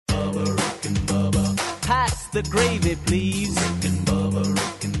pass the gravy, please. Rick and Bubba,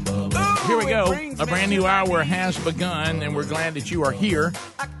 Rick and Bubba. Here we go. A brand new hour has begun, and we're glad that you are here.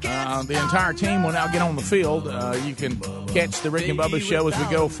 The entire team will now get on the field. You can catch the Rick and Bubba show as we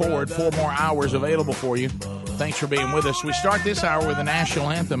go forward. 4 more hours available for you. Thanks for being with us. We start this hour with the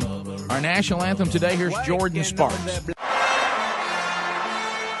national anthem. Our national anthem today, here's Jordan Sparks.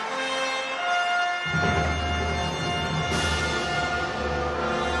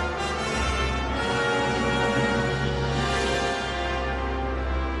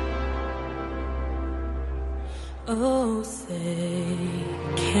 Oh, say,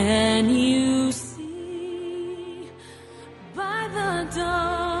 can you see by the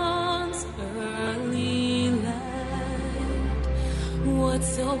dawn's early light what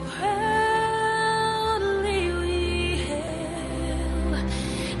so proudly we hail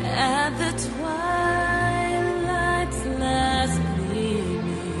at the twilight's last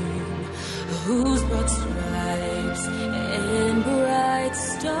gleaming, whose broad stripes and bright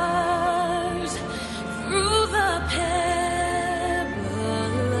stars through the perilous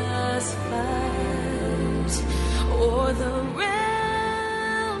fight, o'er the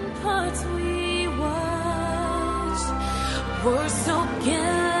ramparts we watched, were so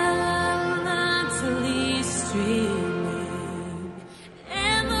gallantly streaming,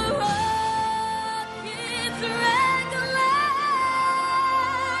 and the rockets' red glare,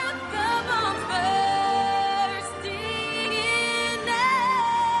 the bombs bursting in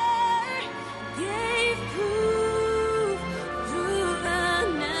air, gave proof through the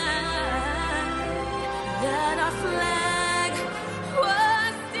night that our flag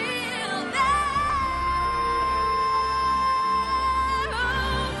was still there.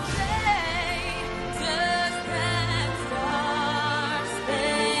 Oh, say, does that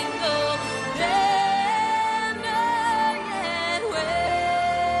star-spangled banner yet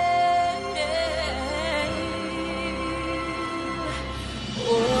wave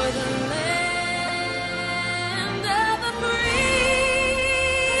o'er the land of the free,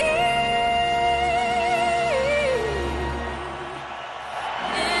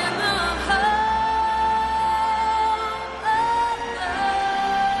 in the home of the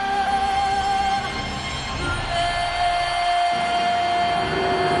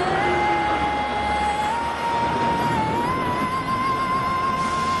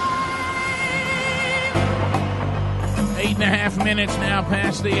 8.5 minutes now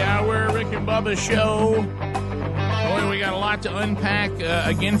past the hour. Rick and Bubba show. Boy, we got a lot to unpack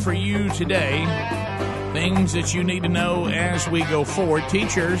again for you today. Things that you need to know as we go forward.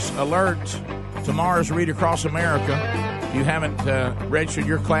 Teachers, alert. Tomorrow's Read Across America. If you haven't registered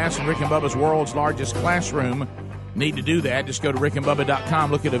your class in Rick and Bubba's world's largest classroom, need to do that. Just go to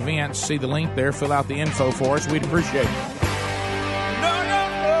rickandbubba.com, look at events, see the link there, fill out the info for us. We'd appreciate it.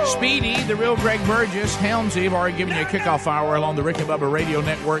 Speedy, the real Greg Burgess, Helmsy have already given you a kickoff hour along the Rick and Bubba radio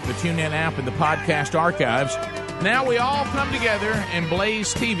network, the TuneIn app, and the podcast archives. Now we all come together, and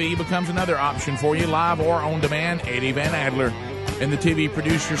Blaze TV becomes another option for you, live or on demand. Eddie Van Adler in the TV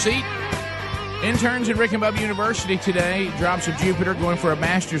producer seat. Interns at Rick and Bubba University today, Drops of Jupiter going for a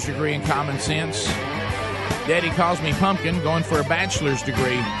master's degree in common sense. Daddy Calls Me Pumpkin going for a bachelor's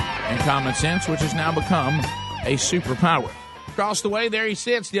degree in common sense, which has now become a superpower. Across the way, there he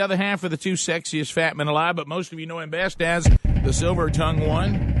sits, the other half of the 2 sexiest fat men alive, but most of you know him best as the silver-tongued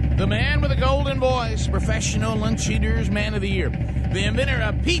one, the man with a golden voice, professional lunch eaters, man of the year, the inventor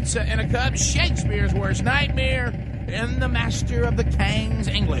of pizza in a cup, Shakespeare's worst nightmare, and the master of the King's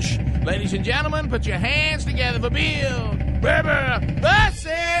English. Ladies and gentlemen, put your hands together for Bill Bussey!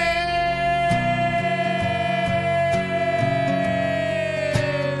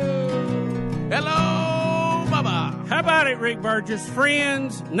 Hello, Bubba. How about it, Rick Burgess?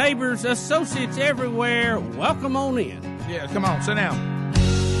 Friends, neighbors, associates everywhere, welcome on in. Yeah, come on, sit down.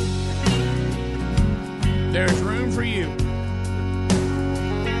 There's room for you.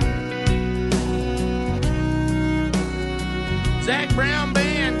 Zach Brown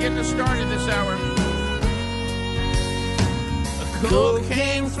Band getting us started this hour. A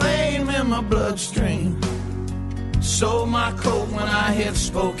cocaine flame in my bloodstream. Sold my coat when I hit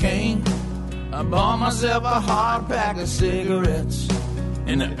Spokane. I bought myself a hard pack of cigarettes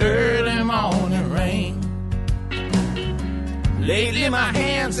in the early morning rain. Lately my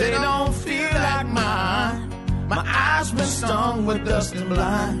hands, they don't feel like mine. My eyes been stung with dust and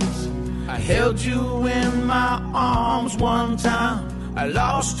blinds. I held you in my arms one time. I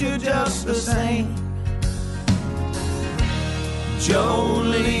lost you just the same.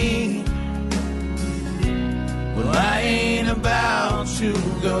 Jolene, well, I ain't about to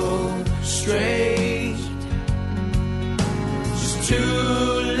go straight. Just too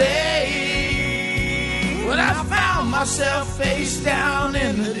late. myself face down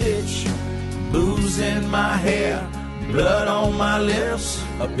in the ditch. Booze in my hair, blood on my lips.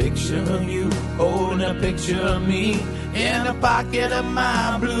 A picture of you holding a picture of me in the pocket of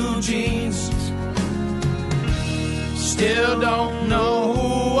my blue jeans. Still don't know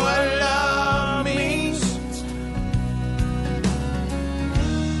what love means.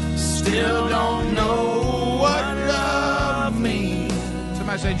 Still don't know what love means.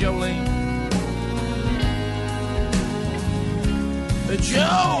 Somebody say Jolene.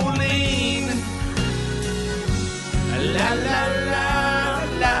 Jolene, la la la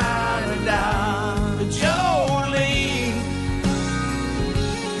la la, Jolene,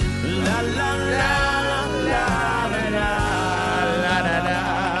 la la la la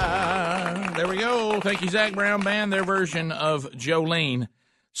la. There we go. Thank you, Zach Brown Band, their version of Jolene.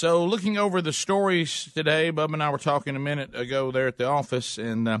 So, looking over the stories today, Bub and I were talking a minute ago there at the office,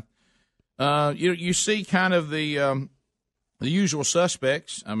 and you see kind of the usual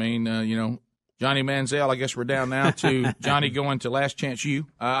suspects. I mean, Johnny Manziel, I guess we're down now to Johnny going to Last Chance U.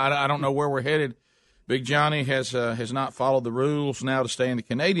 I don't know where we're headed. Big Johnny has not followed the rules now to stay in the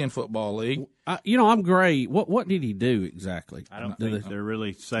Canadian Football League. I'm great. What did he do exactly? I don't think they're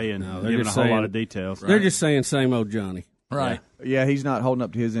really saying, they're giving just a whole saying- lot of details. They're just saying same old Johnny. Right. Yeah, he's not holding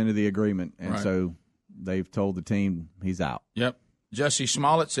up to his end of the agreement, and Right. so they've told the team he's out. Yep. Jesse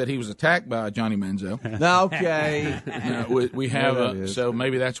Smollett said he was attacked by Johnny Manziel. Okay. We have Yeah, that is. so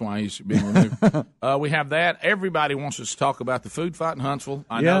maybe that's why he's being removed. We have that. Everybody wants us to talk about the food fight in Huntsville.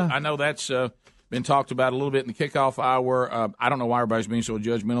 I know that's been talked about a little bit in the kickoff hour. I don't know why everybody's being so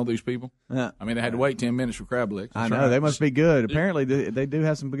judgmental of these people. Yeah. I mean, they had to wait 10 minutes for crab legs. I know. They must be good. Apparently, they do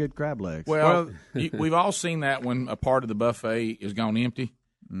have some good crab legs. Well, we've all seen that when a part of the buffet is gone empty,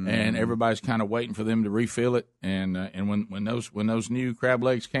 and everybody's kind of waiting for them to refill it. And when those new crab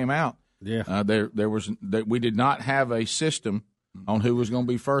legs came out, we did not have a system on who was going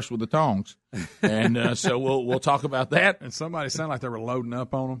to be first with the tongs, and so we'll talk about that. And somebody sounded like they were loading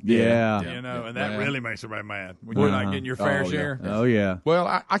up on them. Yeah. And that really makes everybody mad when you're not getting your fair share. Oh, yeah.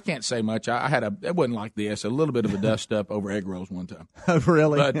 Well, I can't say much. I had it wasn't like this. A little bit of a dust up over egg rolls one time,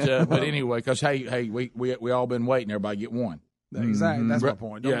 Really? but anyway, because hey, we all been waiting. Everybody get one. Exactly. That's my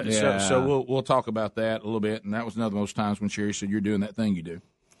point. Don't So we'll talk about that a little bit, and that was another of those times when Sherry said you're doing that thing you do,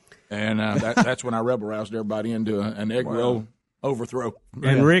 and that's when I rebel roused everybody into an egg roll overthrow.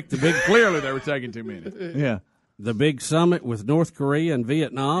 And Rick, Clearly, they were taking too many. Yeah. the big summit with North Korea and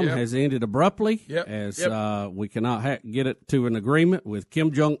Vietnam has ended abruptly as we cannot get it to an agreement with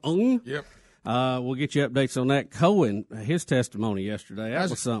Kim Jong-un. Yep. We'll get you updates on that. Cohen, his testimony yesterday, that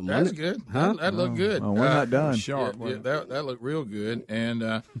was something. That's wasn't it? good. Huh? That looked good. Well, we're not done. Sharp. That looked real good.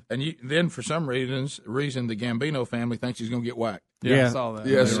 And then for some reason, the Gambino family thinks he's going to get whacked. Yeah, I saw that.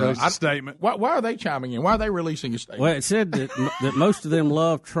 Yes, They released a statement. Why are they chiming in? Why are they releasing a statement? Well, it said that most of them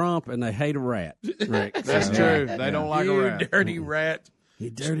love Trump and they hate a rat. Rick. That's true. They don't like a rat. Dirty rat.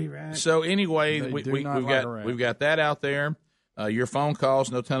 You dirty rat. So anyway, They we've do not like a rat. got that out there. Your phone calls,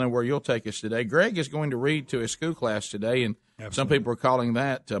 no telling where you'll take us today. Greg is going to read to a school class today, and some people are calling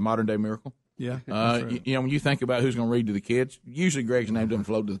that a modern day miracle. Yeah. When you think about who's going to read to the kids, usually Greg's name doesn't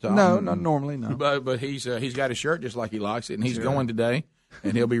float to the top. No, not normally, no. But he's got a shirt just like he likes it, and he's going today.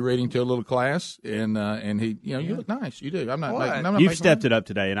 And he'll be reading to a little class, and he, you look nice. You do. I'm not. You've stepped it up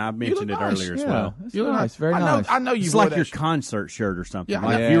today, and I mentioned it nice. earlier as well. That's You look nice. Very nice. I know you. It's wore like that your sh- concert shirt or something. Yeah.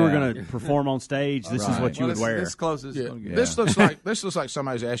 Like if you were going to perform on stage, this is what you would wear. This closest. Yeah. It's gonna get. This looks like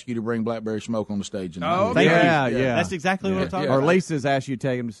somebody's asked you to bring Blackberry Smoke on the stage. Oh, Thank Yeah, you. yeah. That's exactly what I'm talking Or about. Lisa's asked you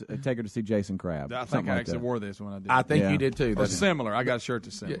to take her to see Jason Crab. I think Something I like actually that. wore this when I did. I think Yeah. you did too. Or That's similar. I got a shirt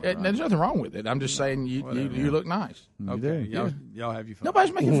that's similar. right? There's nothing wrong with it. I'm just saying you look nice. Okay. do. Y'all have you fun.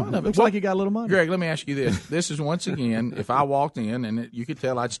 Nobody's making fun of it. Looks like you got a little money. Greg, let me ask you this. This is once again, if I walked in and you could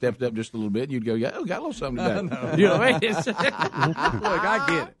tell I'd stepped up just a little bit, you'd go, got a little something today. You know what I mean? Look, I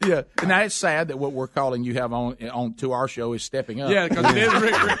get it. Yeah. And now it's sad that what we're calling you have on to our show is stepping up. Yeah, because it is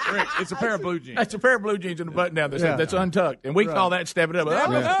Rick. It's a pair of blue jeans. That's a pair of blue jeans and a button down that's untucked. And we call that stepping up.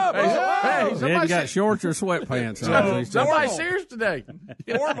 Hey, They hadn't got shorts or sweatpants on. These days. somebody's serious today.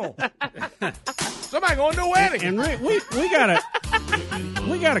 Normal. Somebody going to a wedding. And Rick, we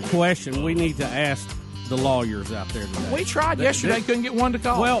got a question we need to ask the lawyers out there today. We tried yesterday, couldn't get one to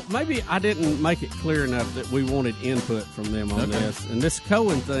call. Well, maybe I didn't make it clear enough that we wanted input from them on this, and this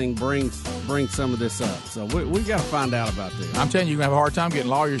Cohen thing brings some of this up. So we got to find out about this. I'm telling you, you're going to have a hard time getting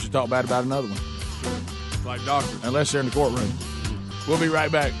lawyers to talk bad about another one, Like doctors. unless they're in the courtroom. We'll be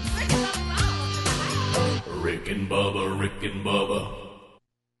right back. Rick and Bubba, Rick and Bubba.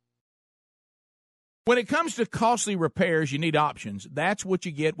 When it comes to costly repairs, you need options. That's what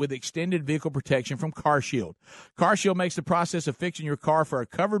you get with extended vehicle protection from CarShield. CarShield makes the process of fixing your car for a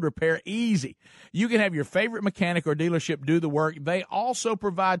covered repair easy. You can have your favorite mechanic or dealership do the work. They also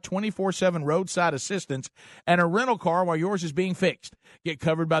provide 24/7 roadside assistance and a rental car while yours is being fixed. Get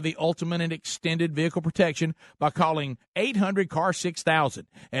covered by the ultimate and extended vehicle protection by calling 800-CAR-6000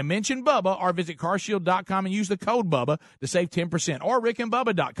 and mention Bubba or visit carshield.com and use the code Bubba to save 10% or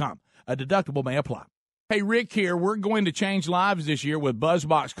rickandbubba.com. A deductible may apply. Hey, Rick here. We're going to change lives this year with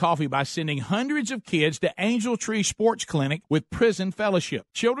BuzzBox Coffee by sending hundreds of kids to Angel Tree Sports Clinic with Prison Fellowship.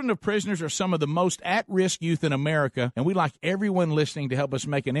 Children of prisoners are some of the most at-risk youth in America, and we'd like everyone listening to help us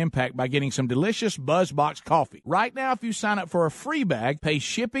make an impact by getting some delicious BuzzBox Coffee. Right now, if you sign up for a free bag, pay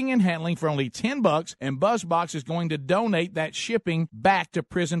shipping and handling for only $10, and BuzzBox is going to donate that shipping back to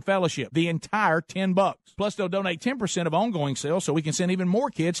Prison Fellowship, the entire $10. Plus, they'll donate 10% of ongoing sales so we can send even more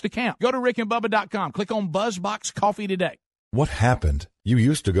kids to camp. Go to rickandbubba.com. Click on BuzzBox Coffee today. What happened? You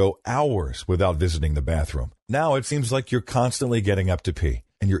used to go hours without visiting the bathroom. Now it seems like you're constantly getting up to pee,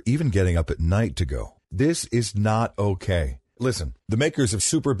 and you're even getting up at night to go. This is not okay. Listen, the makers of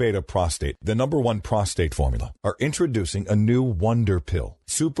Super Beta Prostate, the #1 prostate formula, are introducing a new wonder pill,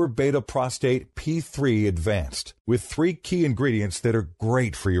 Super Beta Prostate P3 Advanced, with 3 key ingredients that are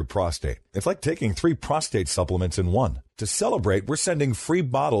great for your prostate. It's like taking 3 prostate supplements in one. To celebrate, we're sending free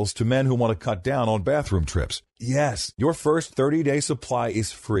bottles to men who want to cut down on bathroom trips. Yes, your first 30-day supply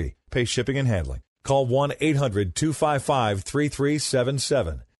is free. Pay shipping and handling. Call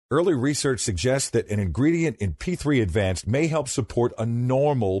 1-800-255-3377. Early research suggests that an ingredient in P3 Advanced may help support a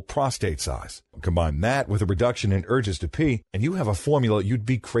normal prostate size. Combine that with a reduction in urges to pee, and you have a formula you'd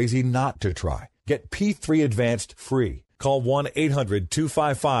be crazy not to try. Get P3 Advanced free. Call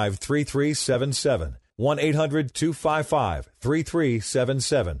 1-800-255-3377.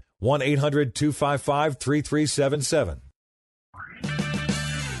 1-800-255-3377. 1-800-255-3377.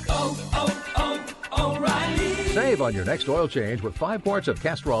 Save on your next oil change with 5 quarts of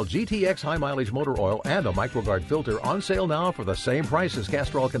Castrol GTX high mileage motor oil and a MicroGuard filter on sale now for the same price as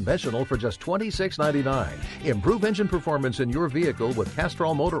Castrol Conventional for just $26.99. Improve engine performance in your vehicle with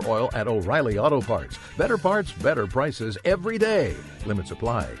Castrol motor oil at O'Reilly Auto Parts. Better parts, better prices every day. Limits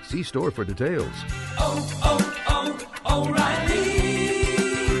apply. See store for details. O'Reilly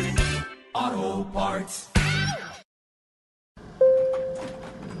Auto Parts.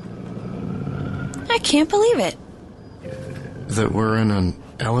 I can't believe it. That we're in an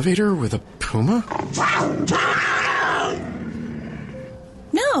elevator with a puma?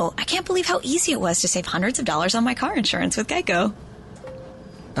 No, I can't believe how easy it was to save hundreds of dollars on my car insurance with Geico.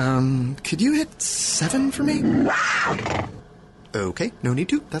 Could you hit 7 for me? Okay, no need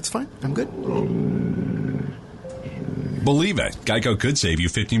to. That's fine. I'm good. Believe it, Geico could save you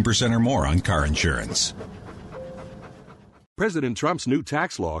 15% or more on car insurance. President Trump's new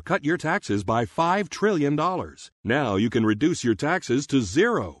tax law cut your taxes by $5 trillion. Now you can reduce your taxes to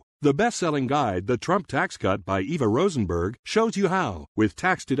zero. The best-selling guide, The Trump Tax Cut by Eva Rosenberg, shows you how, with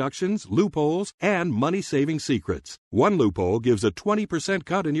tax deductions, loopholes, and money-saving secrets. One loophole gives a 20%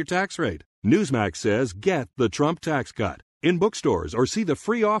 cut in your tax rate. Newsmax says get The Trump Tax Cut in bookstores or see the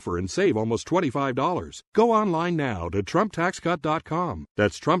free offer and save almost $25. Go online now to TrumpTaxCut.com.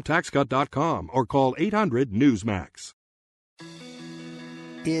 That's TrumpTaxCut.com or call 800-NEWSMAX.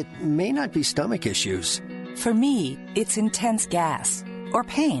 It may not be stomach issues. For me, it's intense gas, or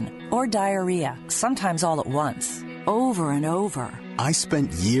pain, or diarrhea, sometimes all at once, over and over. I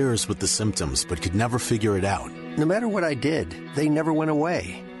spent years with the symptoms, but could never figure it out. No matter what I did, they never went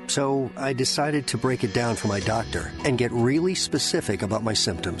away. So I decided to break it down for my doctor and get really specific about my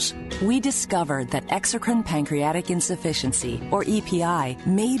symptoms. We discovered that exocrine pancreatic insufficiency, or EPI,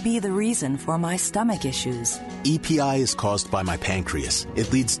 may be the reason for my stomach issues. EPI is caused by my pancreas.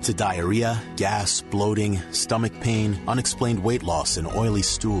 It leads to diarrhea, gas, bloating, stomach pain, unexplained weight loss, and oily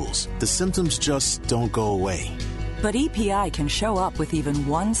stools. The symptoms just don't go away. But EPI can show up with even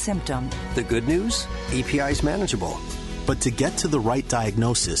one symptom. The good news? EPI is manageable. But to get to the right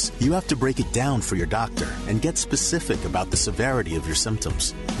diagnosis, you have to break it down for your doctor and get specific about the severity of your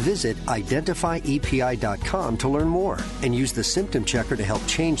symptoms. Visit identifyepi.com to learn more and use the symptom checker to help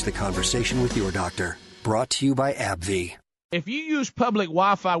change the conversation with your doctor. Brought to you by AbbVie. If you use public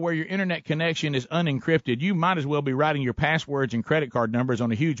Wi-Fi where your internet connection is unencrypted, you might as well be writing your passwords and credit card numbers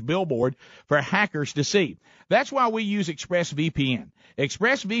on a huge billboard for hackers to see. That's why we use ExpressVPN.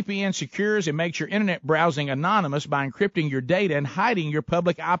 ExpressVPN secures and makes your internet browsing anonymous by encrypting your data and hiding your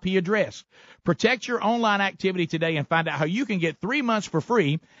public IP address. Protect your online activity today and find out how you can get 3 months for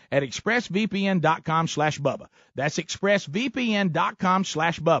free at expressvpn.com/Bubba. That's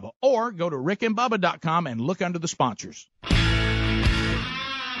expressvpn.com/Bubba. Or go to rickandbubba.com and look under the sponsors.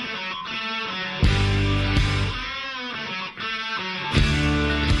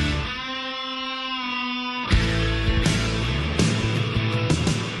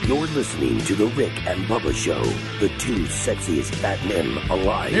 You're listening to The Rick and Bubba Show, the two sexiest fat men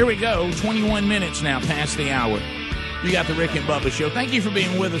alive. Here we go, 21 minutes now past the hour. You got The Rick and Bubba Show. Thank you for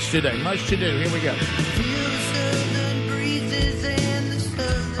being with us today. Much to do. Here we go.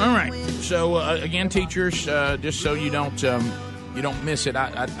 All right. So, again, teachers, just so you don't miss it,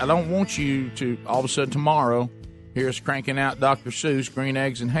 I don't want you to, all of a sudden tomorrow, hear us cranking out Dr. Seuss, Green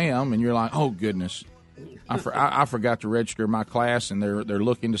Eggs and Ham, and you're like, oh, goodness. I forgot to register my class, and they're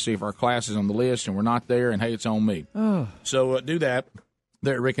looking to see if our class is on the list, and we're not there, and, hey, it's on me. Oh. So do that.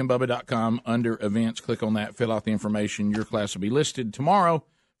 There at rickandbubba.com under events. Click on that. Fill out the information. Your class will be listed tomorrow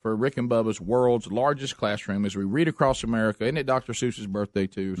for Rick and Bubba's world's largest classroom as we read across America. Isn't it Dr. Seuss's birthday,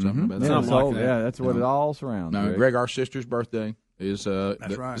 too? Or something about that? Something like that. Yeah, that's what it all surrounds. No, Greg, our sister's birthday is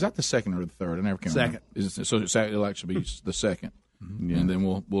that's right. Is that the second or the third? I never can remember. So it'll actually be the second. Yeah. And then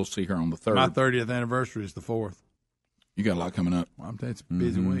we'll see her on the third. My 30th anniversary is the 4th. You got a lot coming up. Well, I'm telling you, it's a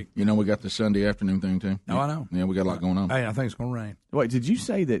busy week. You know, we got the Sunday afternoon thing, too. Oh, I know. Yeah, we got a lot going on. Hey, I think it's going to rain. Wait, did you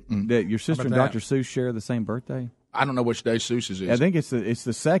say that your sister and Dr. Seuss share the same birthday? I don't know which day Seuss's is. I think it's the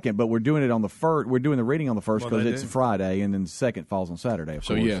second, but we're doing it on the first. We're doing the reading on the first Well, because they it's do. Friday, and then the second falls on Saturday. Of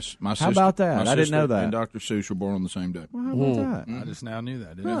So, course. yes. My How about that? my I didn't know sister that. And Dr. Seuss were born on the same day. Well, how about that? I just now knew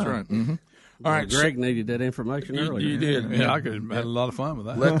that. That's right. Mm-hmm. All right. Greg needed that information earlier. You did. Yeah, I could have had a lot of fun with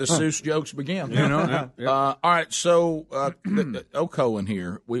that. Let the Seuss jokes begin. You know? All right, so Cohen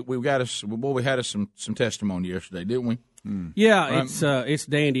here. We had some testimony yesterday, didn't we? Yeah, it's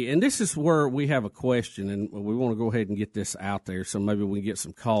dandy, and this is where we have a question, and we want to go ahead and get this out there, so maybe we can get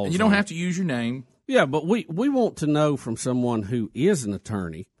some calls. And you don't have to use your name. Yeah, but we want to know from someone who is an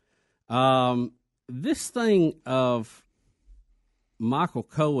attorney, this thing of Michael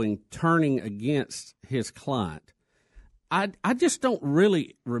Cohen turning against his client. I just don't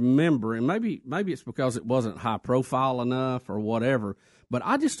really remember, and maybe it's because it wasn't high profile enough or whatever, but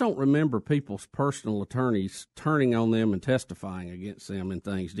I just don't remember people's personal attorneys turning on them and testifying against them and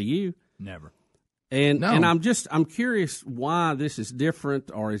things. Do you? Never. And I'm curious why this is different,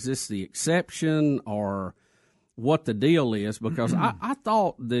 or is this the exception, or what the deal is, because I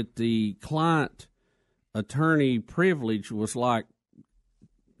thought that the client attorney privilege was like,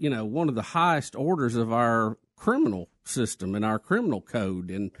 one of the highest orders of our criminal system and our criminal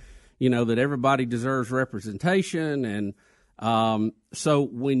code, and that everybody deserves representation. And so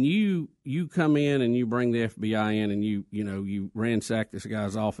when you come in and you bring the FBI in and you ransack this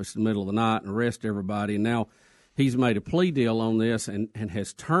guy's office in the middle of the night and arrest everybody, and now he's made a plea deal on this and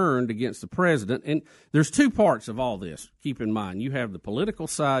has turned against the president. And there's two parts of all this. Keep in mind, you have the political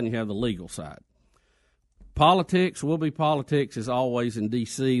side and you have the legal side. Politics will be politics, as always in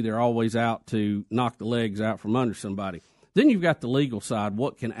D.C. They're always out to knock the legs out from under somebody. Then you've got the legal side,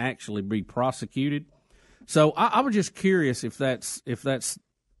 what can actually be prosecuted. So I was just curious if that's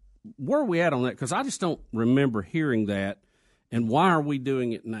where are we at on that, because I just don't remember hearing that, and why are we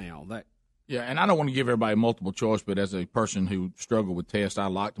doing it now? Yeah, and I don't want to give everybody multiple choice, but as a person who struggled with tests, I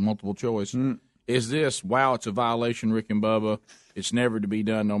like the multiple choice. Is this, wow, it's a violation, Rick and Bubba, it's never to be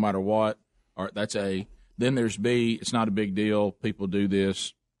done no matter what, or that's A. Then there's B, it's not a big deal, people do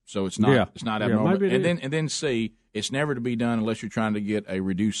this, so it's not abnormal. And then C, it's never to be done unless you're trying to get a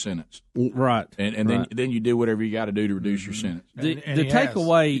reduced sentence. Right. And then you do whatever you got to do to reduce your sentence. The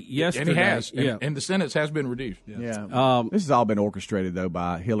takeaway yesterday. And he has. And the sentence has been reduced. Yeah. This has all been orchestrated, though,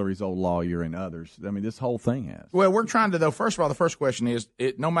 by Hillary's old lawyer and others. I mean, this whole thing has. Well, we're trying to, though, first of all, the first question is,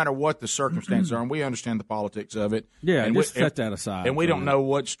 no matter what the circumstances are, and we understand the politics of it. Yeah, and just set that aside. And we don't know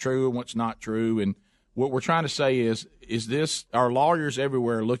what's true and what's not true. And what we're trying to say is this, our lawyers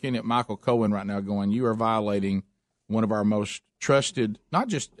everywhere looking at Michael Cohen right now going, you are violating one of our most trusted, not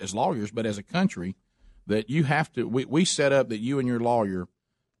just as lawyers, but as a country, that you have to, we set up that you and your lawyer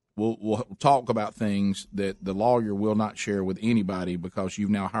will talk about things that the lawyer will not share with anybody because you've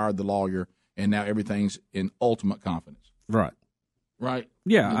now hired the lawyer and now everything's in ultimate confidence. Right. Right.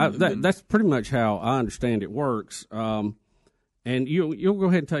 Yeah, that's pretty much how I understand it works. And you'll go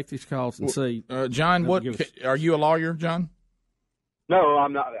ahead and take these calls and see. John, are you a lawyer, John? No,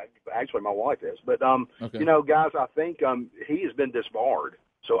 I'm not. Actually, my wife is. But, Okay. you know, guys, I think he has been disbarred.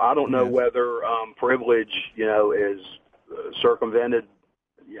 So I don't know whether privilege, you know, is circumvented,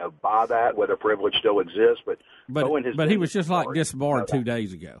 you know, by that, whether privilege still exists. But he was just like disbarred 2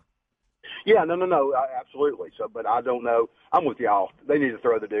 days ago. Yeah, no, absolutely. So, but I don't know. I'm with y'all. They need to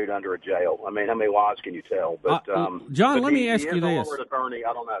throw the dude under a jail. I mean, how many lies can you tell? But John, but let me ask he you is a this. Lord attorney.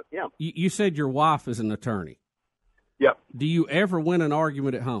 I don't know. Yeah. You said your wife is an attorney. Yep. Do you ever win an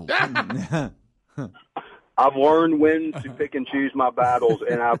argument at home? I've learned when to pick and choose my battles,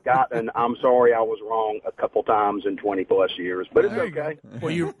 and I'm sorry I was wrong a couple times in 20-plus years, but it's okay.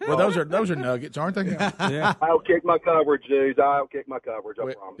 Well, those are nuggets, aren't they? Yeah. I'll kick my coverage, dudes. I'll kick my coverage,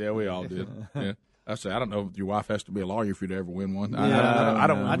 I promise. Yeah, we all did. Yeah. I say, I don't know if your wife has to be a lawyer for you to ever win one. Yeah, I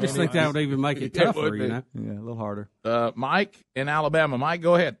don't. I just think that would even make it tougher, you know? Yeah, a little harder. Mike in Alabama. Mike,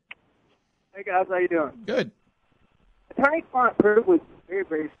 go ahead. Hey, guys, how you doing? Good. Attorney-client privilege is very,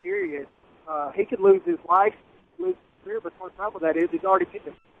 very serious. He could lose his life, lose his career, but on top of that is he's already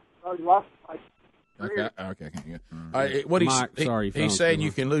lost his life. Okay. What Mike, he's saying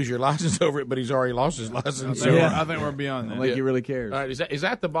you can lose your license over it, but he's already lost his license. I think we're beyond that. I don't think he really cares. All right, is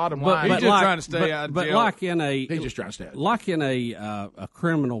that the bottom line? He's just trying to stay out of jail. But like in a, he's just trying to stay out. Like in a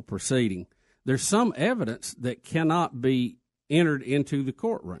criminal proceeding, there's some evidence that cannot be entered into the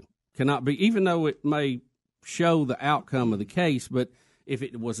courtroom. Cannot be, even though it may show the outcome of the case, but if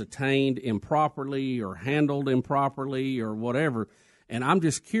it was attained improperly or handled improperly or whatever. And I'm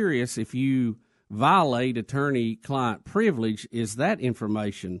just curious, if you violate attorney-client privilege, is that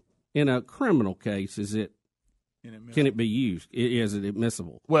information in a criminal case, can it be used? Is it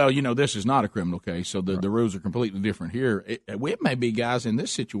admissible? Well, you know, this is not a criminal case, so the rules are completely different here. It may be, guys, in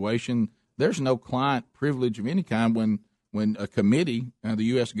this situation, there's no client privilege of any kind when a committee, the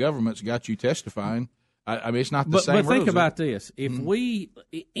U.S. government's got you testifying. I mean, it's not the same rules. But think about this. If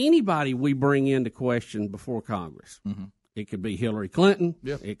anybody we bring into question before Congress, it could be Hillary Clinton,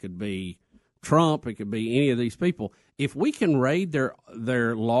 it could be Trump, it could be any of these people. If we can raid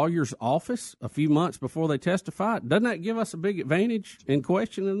their lawyer's office a few months before they testify, doesn't that give us a big advantage in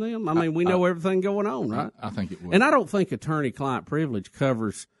questioning them? I mean, we know everything going on, right? I think it would. And I don't think attorney-client privilege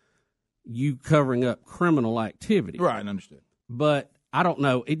covers you covering up criminal activity. Right, understood. But I don't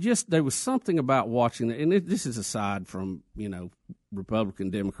know. There was something about watching it, and this is aside from, you know, Republican,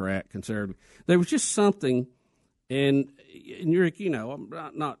 Democrat, conservative. There was just something, and Rick, you know, I'm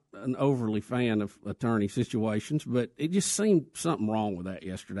not an overly fan of attorney situations, but it just seemed something wrong with that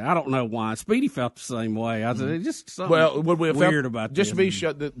yesterday. I don't know why. Speedy felt the same way. I said, it's just something weird about just this. Be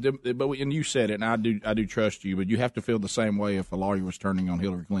shut. And you said it, and I do trust you, but you have to feel the same way if a lawyer was turning on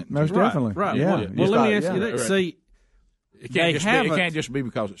Hillary Clinton. Most definitely. Right. Yeah. Well, let me ask you this. See, it can't just be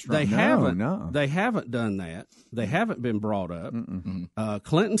because it's Trump. They haven't done that. They haven't been brought up.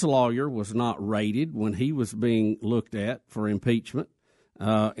 Clinton's lawyer was not raided when he was being looked at for impeachment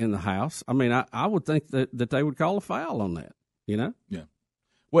in the House. I mean, I would think that they would call a foul on that, you know? Yeah.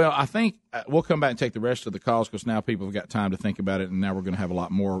 Well, I think we'll come back and take the rest of the calls because now people have got time to think about it, and now we're going to have a lot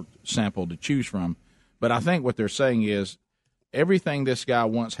more sample to choose from. But I think what they're saying is everything this guy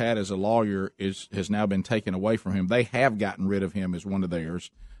once had as a lawyer has now been taken away from him. They have gotten rid of him as one of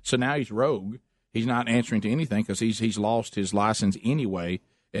theirs. So now he's rogue. He's not answering to anything because he's lost his license anyway,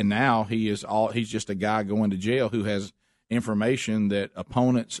 and now he's just a guy going to jail who has information that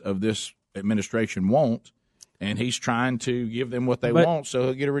opponents of this administration want, and he's trying to give them what they want so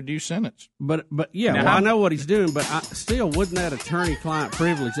he'll get a reduced sentence. But I know what he's doing, but still, wouldn't that attorney-client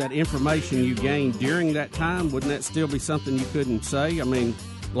privilege, that information you gained during that time, wouldn't that still be something you couldn't say? I mean,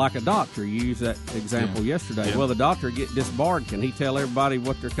 like a doctor, you used that example yesterday. Yeah. Well, the doctor get disbarred. Can he tell everybody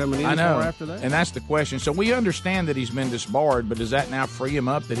what they're coming in for after that? And that's the question. So we understand that he's been disbarred, but does that now free him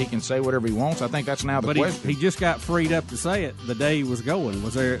up that he can say whatever he wants? I think that's now the question. He just got freed up to say it the day he was going.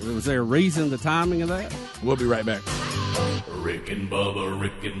 Was there a reason, the timing of that? We'll be right back. Rick and Bubba,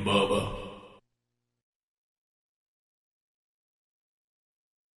 Rick and Bubba.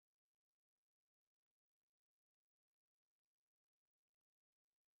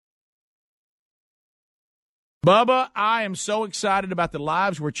 Bubba, I am so excited about the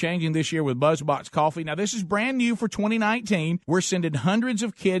lives we're changing this year with BuzzBox Coffee. Now, this is brand new for 2019. We're sending hundreds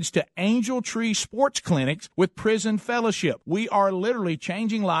of kids to Angel Tree Sports Clinics with Prison Fellowship. We are literally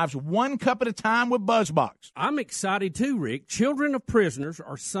changing lives one cup at a time with BuzzBox. I'm excited too, Rick. Children of prisoners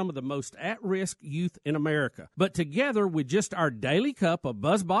are some of the most at-risk youth in America. But together with just our daily cup of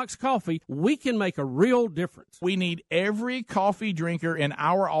BuzzBox Coffee, we can make a real difference. We need every coffee drinker in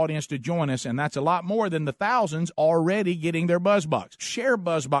our audience to join us, and that's a lot more than the thousands thousands already getting their BuzzBox. Share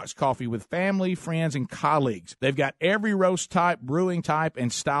BuzzBox coffee with family, friends, and colleagues. They've got every roast type, brewing type,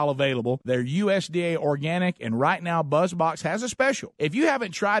 and style available. They're USDA organic, and right now BuzzBox has a special. If you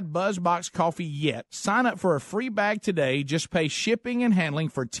haven't tried BuzzBox coffee yet, sign up for a free bag today. Just pay shipping and handling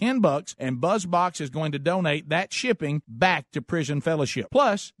for $10, and BuzzBox is going to donate that shipping back to Prison Fellowship.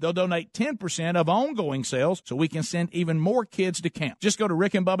 Plus, they'll donate 10% of ongoing sales so we can send even more kids to camp. Just go to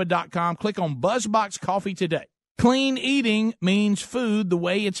rickandbubba.com, click on BuzzBox Coffee today. Clean eating means food the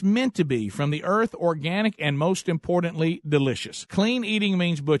way it's meant to be, from the earth, organic, and most importantly, delicious. Clean eating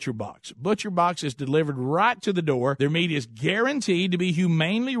means ButcherBox. ButcherBox is delivered right to the door. Their meat is guaranteed to be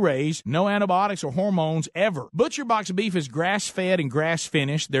humanely raised, no antibiotics or hormones ever. ButcherBox beef is grass-fed and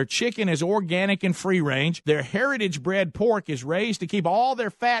grass-finished. Their chicken is organic and free-range. Their heritage-bred pork is raised to keep all their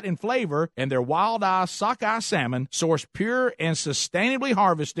fat and flavor, and their wild-eye sockeye salmon sourced pure and sustainably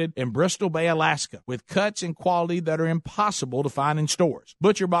harvested in Bristol Bay, Alaska, with cuts and quality that are impossible to find in stores.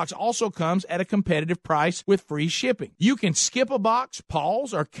 ButcherBox also comes at a competitive price with free shipping. You can skip a box,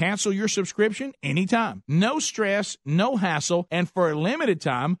 pause, or cancel your subscription anytime. No stress, no hassle, and for a limited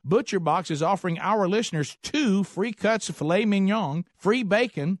time, ButcherBox is offering our listeners 2 free cuts of filet mignon, free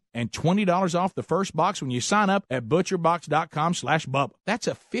bacon, and $20 off the first box when you sign up at butcherbox.com/Bubba. That's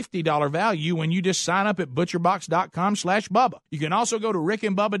a $50 value when you just sign up at butcherbox.com/Bubba. You can also go to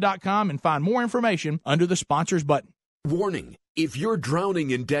rickandbubba.com and find more information under the sponsors button. Warning: if you're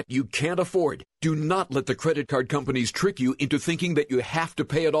drowning in debt you can't afford, do not let the credit card companies trick you into thinking that you have to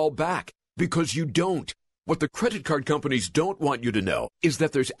pay it all back, because you don't. What the credit card companies don't want you to know is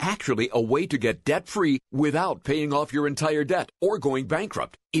that there's actually a way to get debt-free without paying off your entire debt or going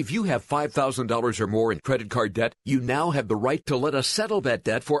bankrupt. If you have $5,000 or more in credit card debt, you now have the right to let us settle that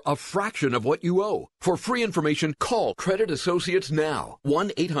debt for a fraction of what you owe. For free information, call Credit Associates now.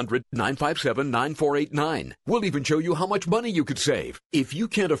 1-800-957-9489. We'll even show you how much money you could save. If you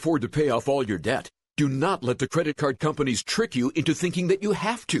can't afford to pay off all your debt, do not let the credit card companies trick you into thinking that you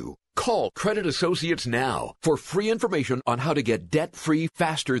have to. Call Credit Associates now for free information on how to get debt-free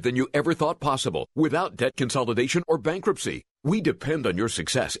faster than you ever thought possible without debt consolidation or bankruptcy. We depend on your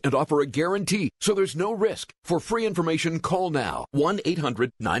success and offer a guarantee, so there's no risk. For free information, call now.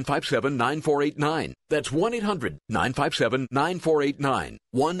 1-800-957-9489. That's 1-800-957-9489.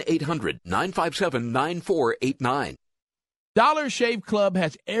 1-800-957-9489. Dollar Shave Club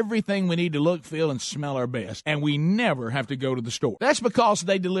has everything we need to look, feel, and smell our best, and we never have to go to the store. That's because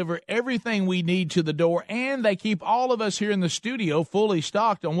they deliver everything we need to the door, and they keep all of us here in the studio fully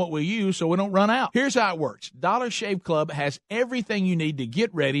stocked on what we use so we don't run out. Here's how it works. Dollar Shave Club has everything you need to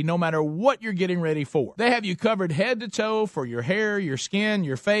get ready no matter what you're getting ready for. They have you covered head to toe for your hair, your skin,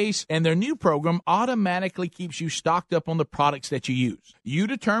 your face, and their new program automatically keeps you stocked up on the products that you use. You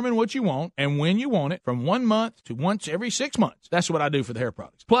determine what you want and when you want it, from 1 month to once every 6 months. That's what I do for the hair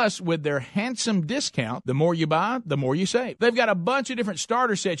products. Plus, with their handsome discount, the more you buy, the more you save. They've got a bunch of different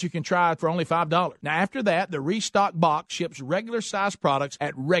starter sets you can try for only $5. Now, after that, the restock box ships regular size products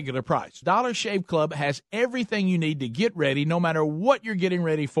at regular price. Dollar Shave Club has everything you need to get ready no matter what you're getting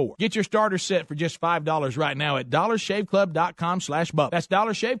ready for. Get your starter set for just $5 right now at dollarshaveclub.com/Bubba. That's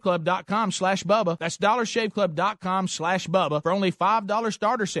dollarshaveclub.com/Bubba. That's dollarshaveclub.com/Bubba for only $5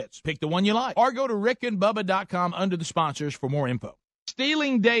 starter sets. Pick the one you like. Or go to rickandbubba.com under the sponsors for more info.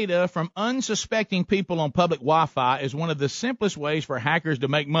 Stealing data from unsuspecting people on public Wi-Fi is one of the simplest ways for hackers to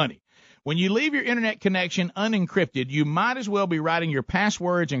make money. When you leave your internet connection unencrypted, you might as well be writing your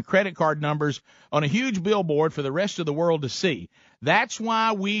passwords and credit card numbers on a huge billboard for the rest of the world to see. That's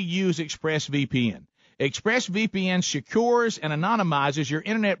why we use ExpressVPN. ExpressVPN secures and anonymizes your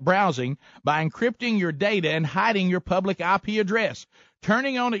internet browsing by encrypting your data and hiding your public IP address.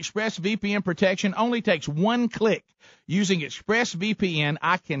 Turning on ExpressVPN protection only takes one click. Using ExpressVPN,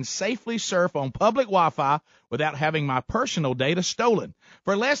 I can safely surf on public Wi-Fi without having my personal data stolen.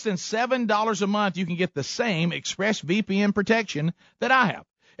 For less than $7 a month, you can get the same ExpressVPN protection that I have.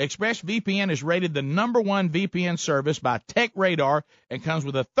 ExpressVPN is rated the #1 VPN service by TechRadar and comes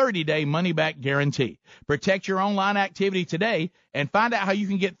with a 30-day money-back guarantee. Protect your online activity today and find out how you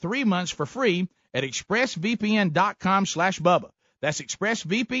can get 3 months for free at expressvpn.com/Bubba. That's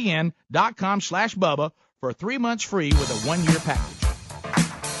expressvpn.com/Bubba for 3 months free with a 1-year package.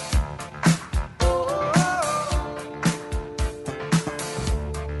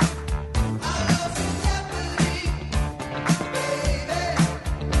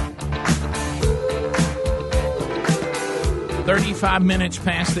 $35 minutes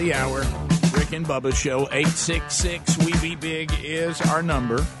past the hour. Rick and Bubba Show. 866-WE-BE-BIG is our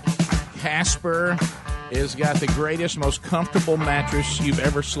number. Casper has got the greatest, most comfortable mattress you've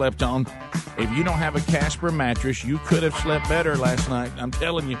ever slept on. If you don't have a Casper mattress, you could have slept better last night. I'm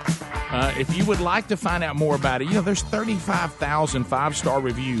telling you. If you would like to find out more about it, there's 35,000 five-star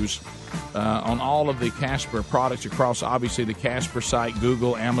reviews on all of the Casper products across, obviously, the Casper site,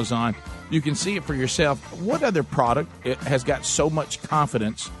 Google, Amazon. You can see it for yourself. What other product has got so much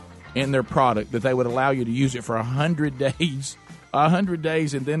confidence in their product that they would allow you to use it for 100 days? 100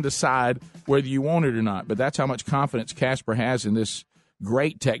 days and then decide whether you want it or not. But that's how much confidence Casper has in this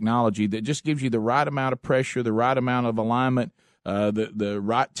great technology that just gives you the right amount of pressure, the right amount of alignment, the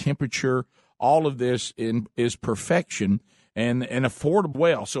right temperature. All of this is perfection and affordable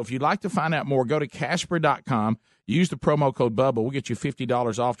well. So if you'd like to find out more, go to Casper.com. Use the promo code Bubba. We'll get you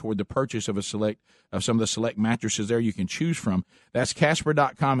 $50 off toward the purchase of some of the select mattresses there you can choose from. That's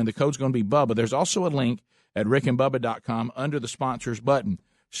Casper.com, and the code's going to be Bubba. There's also a link at rickandbubba.com under the sponsors button.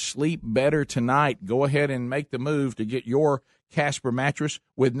 Sleep better tonight. Go ahead and make the move to get your Casper mattress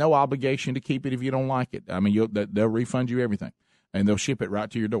with no obligation to keep it if you don't like it. I mean, they'll refund you everything, and they'll ship it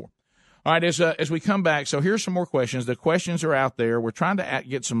right to your door. All right, as we come back, so here's some more questions. The questions are out there. We're trying to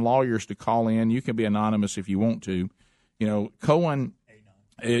get some lawyers to call in. You can be anonymous if you want to. Cohen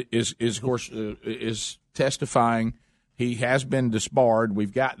is of course is testifying. He has been disbarred.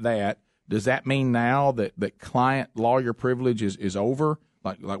 We've got that. Does that mean now that client lawyer privilege is over?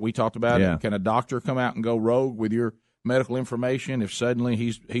 Like we talked about, Yeah. Can a doctor come out and go rogue with your medical information if suddenly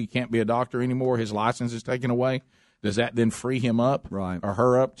he can't be a doctor anymore? His license is taken away. Does that then free him up or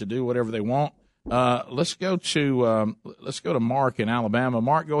her up to do whatever they want? Let's go to Mark in Alabama.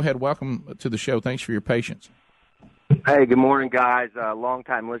 Mark, go ahead. Welcome to the show. Thanks for your patience. Hey, good morning, guys.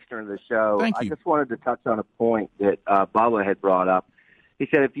 Long-time listener to the show. Thank you. I just wanted to touch on a point that Bubba had brought up. He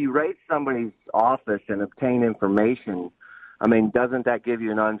said if you raid somebody's office and obtain information, I mean, doesn't that give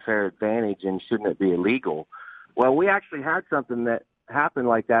you an unfair advantage and shouldn't it be illegal? Well, we actually had something that happened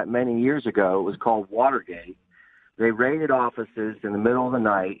like that many years ago. It was called Watergate. They raided offices in the middle of the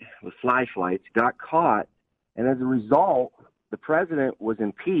night with flashlights, got caught, and as a result, the president was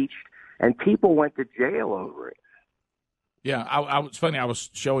impeached, and people went to jail over it. Yeah, it's funny. I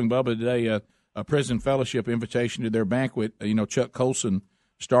was showing Bubba today a prison fellowship invitation to their banquet. Chuck Colson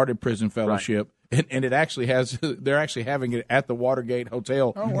started prison fellowship, and it actually has. They're actually having it at the Watergate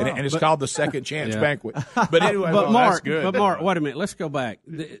Hotel, wow. and it's called the Second Chance Banquet. But anyway, Mark, that's good. But Mark, wait a minute. Let's go back.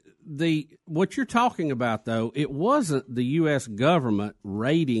 The what you're talking about, though, it wasn't the U.S. government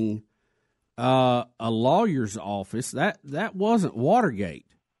raiding a lawyer's office. That wasn't Watergate.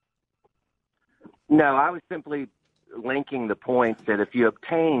 No, I was simply linking the point that if you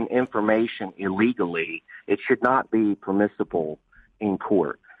obtain information illegally, it should not be permissible in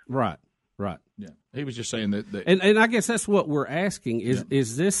court. Right. Yeah, he was just saying that. And I guess that's what we're asking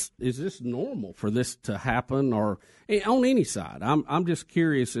is this normal for this to happen or on any side? I'm just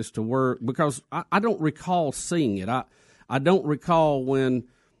curious as to where, because I don't recall seeing it. I don't recall when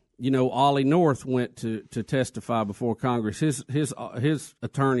Ollie North went to testify before Congress, his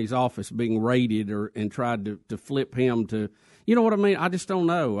attorney's office being raided and tried to flip him to, you know what I mean? I just don't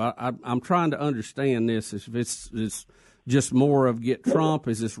know. I'm trying to understand this. If it's just more of get Trump,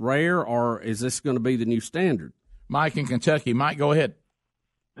 is this rare, or is this going to be the new standard? Mike in Kentucky. Mike, go ahead.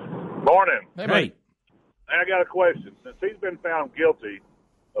 Morning. Hey. I got a question. Since he's been found guilty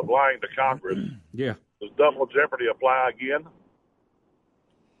of lying to Congress, yeah, does double jeopardy apply again?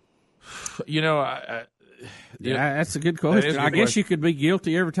 That's a good question. I guess you could be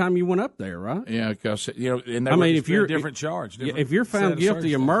guilty every time you went up there, right? Yeah, because and I mean, if you're a different charge, if you're found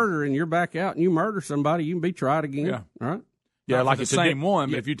guilty of murder and you're back out and you murder somebody, you can be tried again. Yeah. Right? Yeah, like the same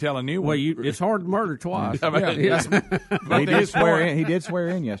one. But if you tell a new one, well, it's hard to murder twice. He did swear in. He did swear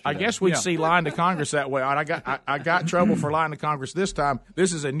in yesterday. I guess we'd see lying to Congress that way. I got trouble for lying to Congress this time.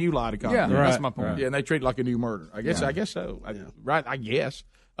 This is a new lie to Congress. Yeah, that's my point. Yeah, and they treat it like a new murder. I guess so. Right? I guess.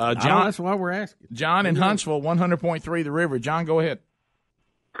 John, that's why we're asking. John in Huntsville, 100.3 The River. John, go ahead.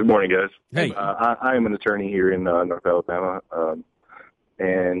 Good morning, guys. Hey. I am an attorney here in North Alabama.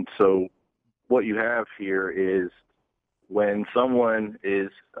 And so what you have here is when someone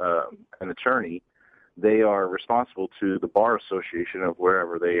is an attorney, they are responsible to the Bar Association of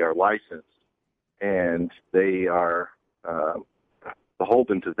wherever they are licensed, and they are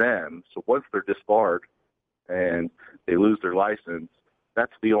beholden to them. So once they're disbarred and they lose their license,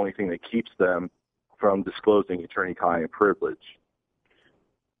 that's the only thing that keeps them from disclosing attorney-client privilege.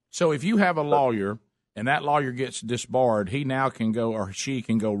 So if you have a lawyer and that lawyer gets disbarred, he now can go, or she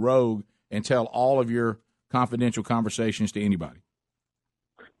can go rogue and tell all of your confidential conversations to anybody.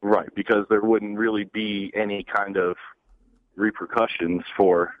 Right, because there wouldn't really be any kind of repercussions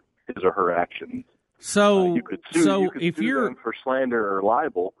for his or her actions. So, you could sue them for slander or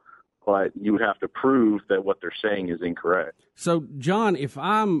libel, but you would have to prove that what they're saying is incorrect. So, John, if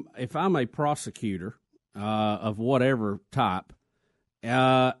I'm a prosecutor of whatever type,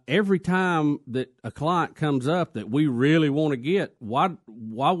 every time that a client comes up that we really want to get, why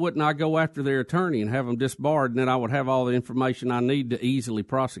wouldn't I go after their attorney and have them disbarred, and then I would have all the information I need to easily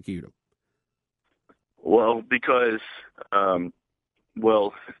prosecute them? Well, because,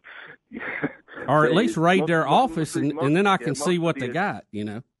 or at least raid their office, and then I can see what they got, you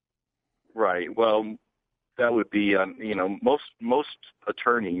know. Right. Well, that would be, most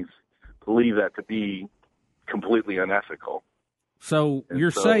attorneys believe that to be completely unethical. So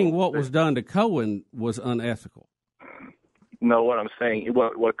you're saying what was done to Cohen was unethical? No, what I'm saying,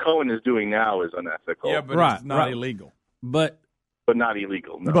 what Cohen is doing now is unethical. Yeah, but it's not illegal. But not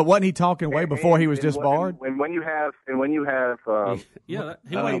illegal. No. But wasn't he talking way before he was disbarred? When you have,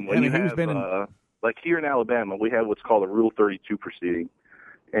 like here in Alabama, we have what's called a Rule 32 proceeding,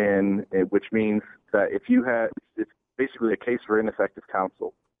 and which means that it's basically a case for ineffective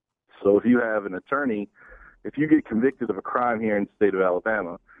counsel. So if you have an attorney, if you get convicted of a crime here in the state of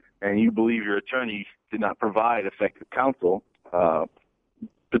Alabama, and you believe your attorney did not provide effective counsel,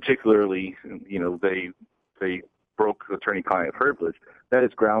 particularly, they broke attorney-client privilege, that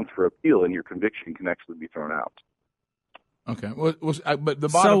is grounds for appeal, and your conviction can actually be thrown out. Okay. But the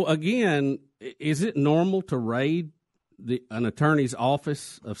bottom... So again, is it normal to raid an attorney's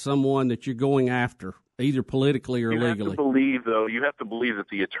office of someone that you're going after, either politically or legally? You have to believe that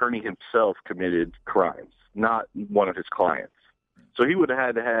the attorney himself committed crimes, not one of his clients. So he would have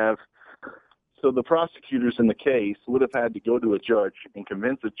had to have. So the prosecutors in the case would have had to go to a judge and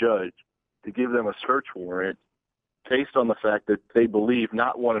convince a judge to give them a search warrant based on the fact that they believe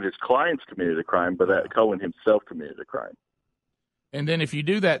not one of his clients committed a crime, but that Cohen himself committed a crime. And then if you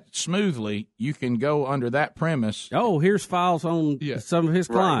do that smoothly, you can go under that premise. Oh, here's files on some of his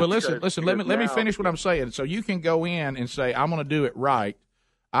clients. But listen. Let me finish what I'm saying. So you can go in and say, I'm going to do it right.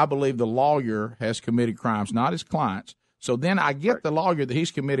 I believe the lawyer has committed crimes, not his clients. So then I get the lawyer that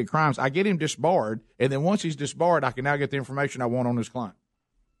he's committed crimes. I get him disbarred, and then once he's disbarred, I can now get the information I want on his client.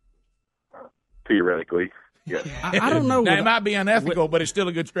 Theoretically, yes. I don't know. Now, it might be unethical, but it's still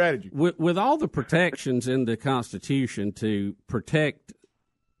a good strategy. With all the protections in the Constitution to protect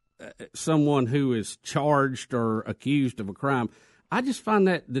someone who is charged or accused of a crime, I just find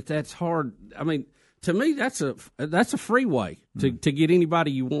that's hard. I mean, to me, that's a free way to get anybody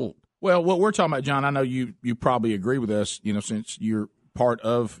you want. Well, what we're talking about, John, I know you probably agree with us, since you're part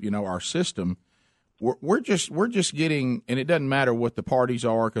of, our system. We're just getting, and it doesn't matter what the parties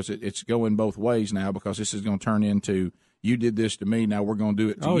are, because it's going both ways now, because this is going to turn into, you did this to me, now we're going to do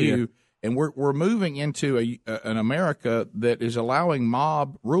it to you. Yeah. And we're moving into an America that is allowing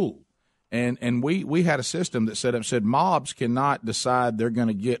mob rule. And we had a system that said mobs cannot decide they're going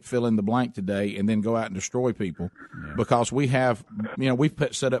to get fill in the blank today and then go out and destroy people, because we have, we've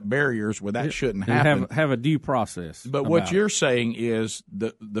set up barriers where that shouldn't happen. Have a due process. But what you're saying is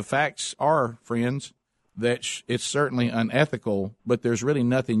the facts are, friends, that it's certainly unethical, but there's really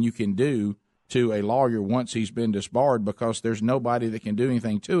nothing you can do to a lawyer once he's been disbarred, because there's nobody that can do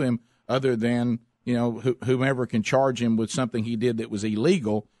anything to him other than, whomever can charge him with something he did that was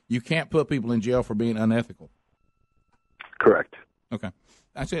illegal. You can't put people in jail for being unethical. Correct. Okay.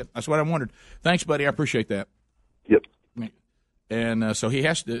 That's it. That's what I wondered. Thanks, buddy. I appreciate that. Yep. And so he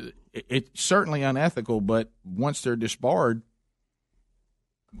has to – it's certainly unethical, but once they're disbarred,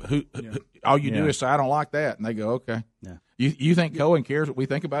 all you do is say, I don't like that, and they go, okay. Yeah. You think Cohen cares what we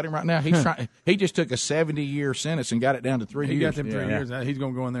think about him right now? He's trying. He just took a 70-year sentence and got it down to 3 years. He got them 3 years. He's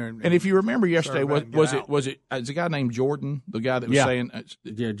going to go in there. And if you remember yesterday, was it a guy named Jordan, the guy that was saying?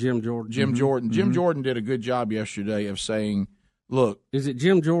 Jim Jordan. Jim Jordan. Mm-hmm. Jim Jordan did a good job yesterday of saying, look. Is it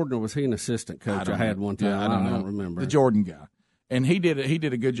Jim Jordan, or was he an assistant coach I had one time? Yeah, I don't remember. The Jordan guy. And he did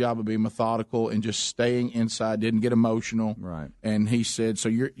a good job of being methodical and just staying inside, didn't get emotional. Right. And he said,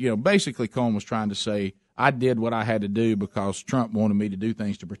 so basically Cohen was trying to say, I did what I had to do because Trump wanted me to do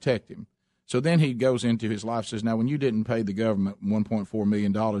things to protect him. So then he goes into his life, says, now, when you didn't pay the government $1.4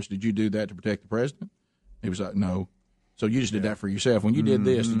 million, did you do that to protect the president? He was like, no. So you just did that for yourself. When you did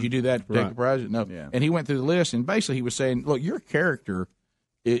this, did you do that to protect the president? No. Yeah. And he went through the list, and basically he was saying, look, your character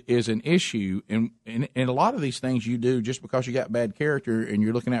is an issue, and a lot of these things you do just because you got bad character and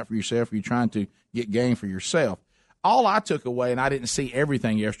you're looking out for yourself, or you're trying to get gain for yourself. All I took away, and I didn't see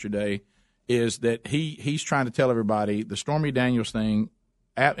everything yesterday, is that he's trying to tell everybody the Stormy Daniels thing,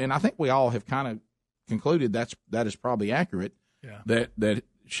 and I think we all have kind of concluded that is probably accurate. Yeah. That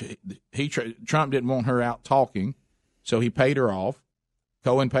Trump didn't want her out talking, so he paid her off.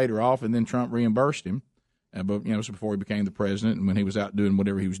 Cohen paid her off, and then Trump reimbursed him. But it was before he became the president and when he was out doing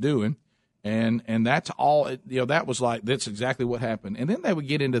whatever he was doing. And that's all, that was like, that's exactly what happened. And then they would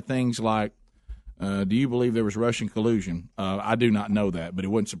get into things like, do you believe there was Russian collusion? I do not know that, but it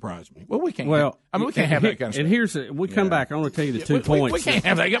wouldn't surprise me. Well, we can't. We can't have that kind of stuff. And we come back. I want to tell you the 2 points. We can't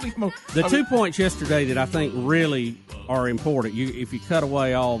have that. The 2 points yesterday that I think really are important. If you cut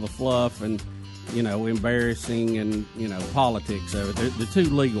away all the fluff and embarrassing and politics of it, the 2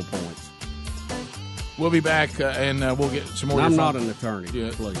 legal points. We'll be back and we'll get some more. I'm not an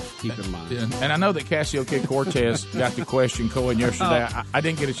attorney. Please keep in mind. And I know that Cassio Kid Cortez got to question Cohen yesterday. I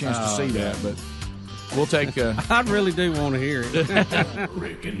didn't get a chance to see that, but. We'll take. I really do want to hear it.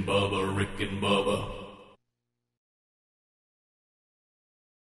 Rick and Bubba, Rick and Bubba.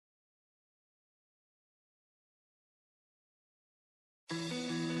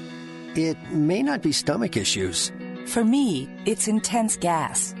 It may not be stomach issues. For me, it's intense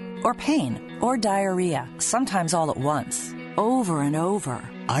gas, or pain, or diarrhea, sometimes all at once, over and over.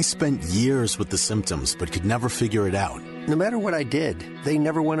 I spent years with the symptoms, but could never figure it out. No matter what I did, they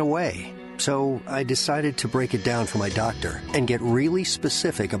never went away. So I decided to break it down for my doctor and get really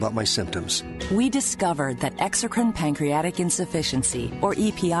specific about my symptoms. We discovered that exocrine pancreatic insufficiency, or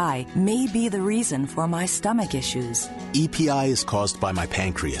EPI, may be the reason for my stomach issues. EPI is caused by my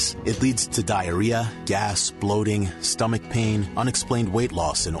pancreas. It leads to diarrhea, gas, bloating, stomach pain, unexplained weight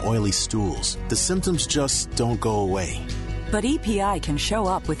loss, and oily stools. The symptoms just don't go away. But EPI can show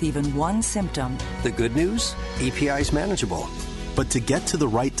up with even one symptom. The good news? EPI is manageable. But to get to the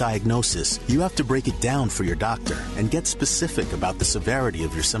right diagnosis, you have to break it down for your doctor and get specific about the severity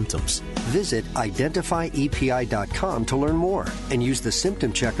of your symptoms. Visit identifyepi.com to learn more and use the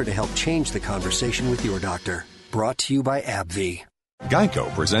symptom checker to help change the conversation with your doctor. Brought to you by AbbVie.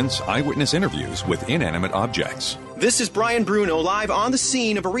 Geico presents eyewitness interviews with inanimate objects. This is Brian Bruno live on the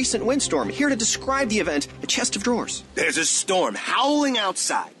scene of a recent windstorm, here to describe the event, A Chest of Drawers. There's a storm howling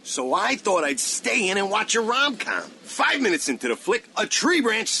outside, so I thought I'd stay in and watch a rom-com. 5 minutes into the flick, a tree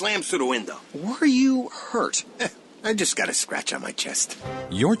branch slams through the window. Were you hurt? I just got a scratch on my chest.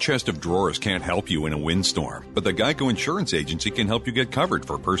 Your chest of drawers can't help you in a windstorm, but the Geico Insurance Agency can help you get covered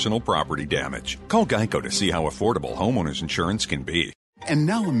for personal property damage. Call Geico to see how affordable homeowners insurance can be. And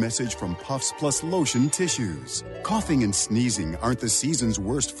now a message from Puffs Plus Lotion Tissues. Coughing and sneezing aren't the season's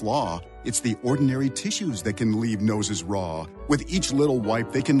worst flaw. It's the ordinary tissues that can leave noses raw. With each little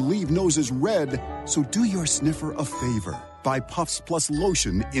wipe, they can leave noses red. So do your sniffer a favor. Buy Puffs Plus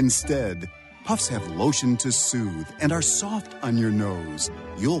Lotion instead. Puffs have lotion to soothe and are soft on your nose.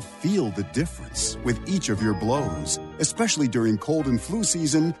 You'll feel the difference with each of your blows. Especially during cold and flu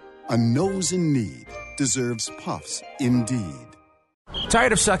season, a nose in need deserves Puffs indeed.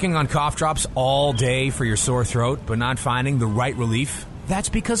 Tired of sucking on cough drops all day for your sore throat, but not finding the right relief? That's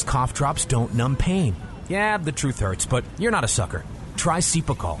because cough drops don't numb pain. Yeah, the truth hurts, but you're not a sucker. Try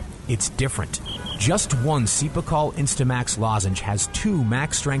Cepacol. It's different. Just one Cepacol Instamax lozenge has 2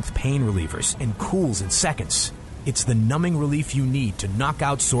 max-strength pain relievers and cools in seconds. It's the numbing relief you need to knock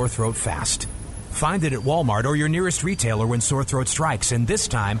out sore throat fast. Find it at Walmart or your nearest retailer when sore throat strikes, and this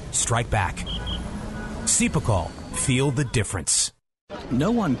time, strike back. Cepacol. Feel the difference.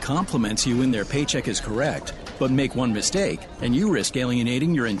 No one compliments you when their paycheck is correct, but make one mistake, and you risk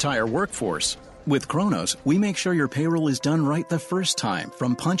alienating your entire workforce. With Kronos, we make sure your payroll is done right the first time,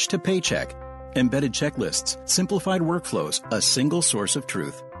 from punch to paycheck. Embedded checklists, simplified workflows, a single source of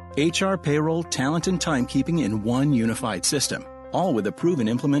truth. HR, payroll, talent, and timekeeping in one unified system, all with a proven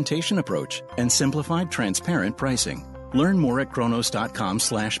implementation approach and simplified, transparent pricing. Learn more at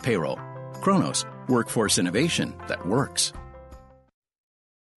kronos.com/payroll. Kronos, workforce innovation that works.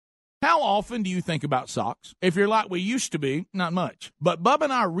 How often do you think about socks? If you're like we used to be, not much. But Bubba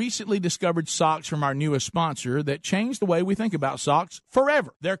and I recently discovered socks from our newest sponsor that changed the way we think about socks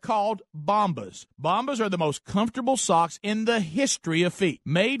forever. They're called Bombas. Bombas are the most comfortable socks in the history of feet.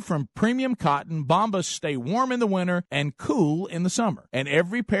 Made from premium cotton, Bombas stay warm in the winter and cool in the summer. And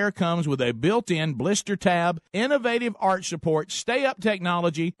every pair comes with a built-in blister tab, innovative arch support, stay-up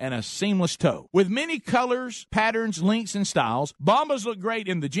technology, and a seamless toe. With many colors, patterns, lengths, and styles, Bombas look great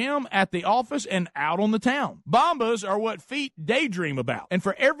in the gym, at the office, and out on the town. Bombas are what feet daydream about. And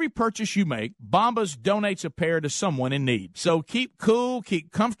for every purchase you make, Bombas donates a pair to someone in need. So keep cool,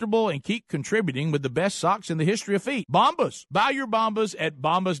 keep comfortable, and keep contributing with the best socks in the history of feet. Bombas. Buy your Bombas at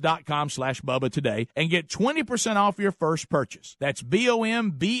bombas.com/Bubba today and get 20% off your first purchase. That's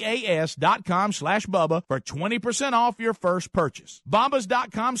BOMBAS.com/Bubba for 20% off your first purchase.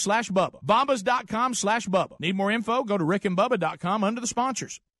 Bombas.com/Bubba. Bombas.com/Bubba. Need more info? Go to rickandbubba.com under the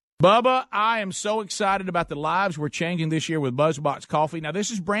sponsors. Bubba, I am so excited about the lives we're changing this year with BuzzBox Coffee. Now, this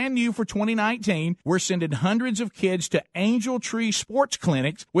is brand new for 2019. We're sending hundreds of kids to Angel Tree Sports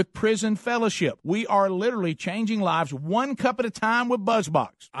Clinics with Prison Fellowship. We are literally changing lives one cup at a time with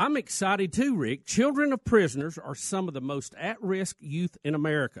BuzzBox. I'm excited too, Rick. Children of prisoners are some of the most at-risk youth in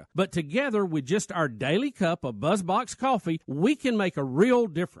America. But together with just our daily cup of BuzzBox Coffee, we can make a real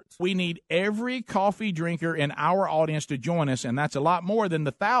difference. We need every coffee drinker in our audience to join us, and that's a lot more than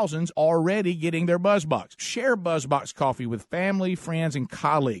the thousands already getting their BuzzBox. Share BuzzBox Coffee with family, friends, and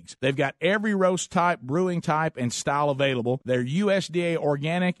colleagues. They've got every roast type, brewing type, and style available. They're USDA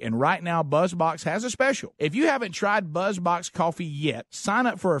organic, and right now BuzzBox has a special. If you haven't tried BuzzBox Coffee yet, sign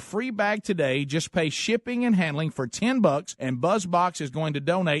up for a free bag today. Just pay shipping and handling for $10, and BuzzBox is going to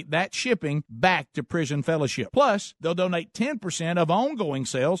donate that shipping back to Prison Fellowship. Plus, they'll donate 10% of ongoing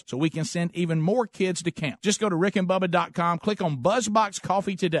sales so we can send even more kids to camp. Just go to rickandbubba.com, click on BuzzBox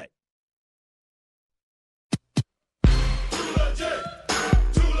Coffee today.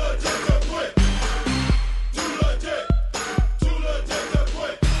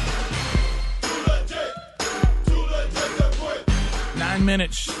 9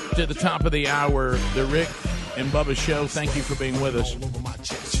 minutes to the top of the hour, the Rick and Bubba Show. Thank you for being with us.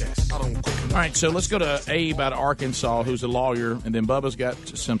 All right, so let's go to Abe out of Arkansas, who's a lawyer, and then Bubba's got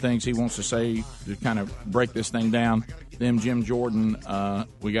some things he wants to say to kind of break this thing down. Then Jim Jordan,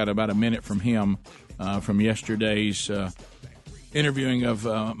 we got about a minute from him from yesterday's interviewing of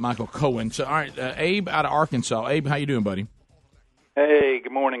Michael Cohen. So, all right, Abe out of Arkansas. Abe, how you doing, buddy? Hey,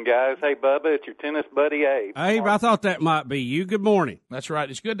 good morning, guys. Hey, Bubba, it's your tennis buddy, Abe. Abe, I thought that might be you. Good morning. That's right.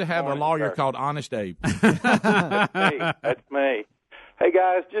 It's good to have a lawyer called Honest Abe. Hey, that's me. Hey,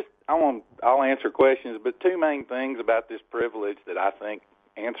 guys, I'll answer questions, but two main things about this privilege that I think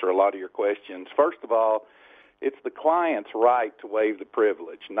answer a lot of your questions. First of all, it's the client's right to waive the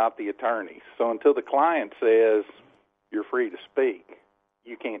privilege, not the attorney's. So until the client says you're free to speak,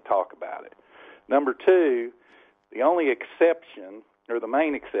 you can't talk about it. Number two, the only exception, or the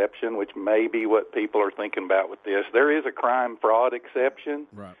main exception, which may be what people are thinking about with this, there is a crime fraud exception.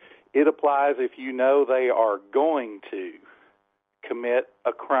 Right. It applies if you know they are going to commit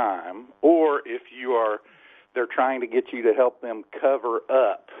a crime, or if they're trying to get you to help them cover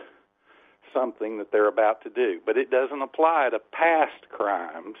up something that they're about to do. But it doesn't apply to past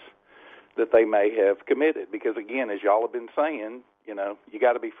crimes that they may have committed, because again, as y'all have been saying, you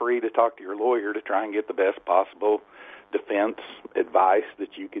got to be free to talk to your lawyer to try and get the best possible defense advice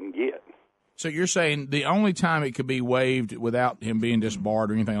that you can get. So you're saying the only time it could be waived without him being disbarred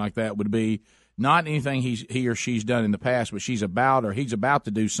or anything like that would be not anything he or she's done in the past, but he's about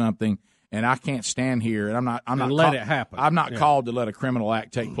to do something, and I can't stand here, and I'm not let it happen. I'm not called to let a criminal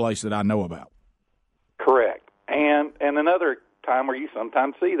act take place that I know about. Correct. And another time where you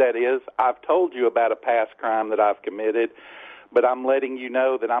sometimes see that is, I've told you about a past crime that I've committed, but I'm letting you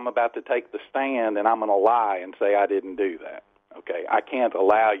know that I'm about to take the stand and I'm going to lie and say I didn't do that. Okay, I can't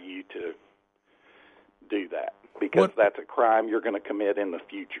allow you to do that because that's a crime you're going to commit in the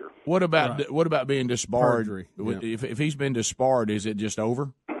future. What about being disbarred? Perjury. If he's been disbarred, is it just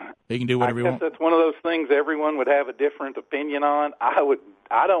over? He can do whatever he wants. That's one of those things everyone would have a different opinion on.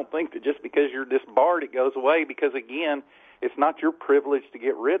 I don't think that just because you're disbarred it goes away, because again, it's not your privilege to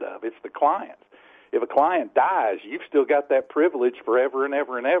get rid of. It's the client's. If a client dies, you've still got that privilege forever and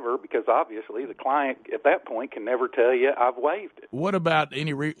ever and ever, because obviously the client at that point can never tell you I've waived it. What about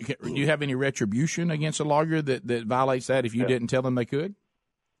do you have any retribution against a lawyer that violates that if you didn't tell them they could?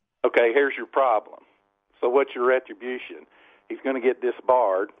 Okay, here's your problem. So what's your retribution? He's going to get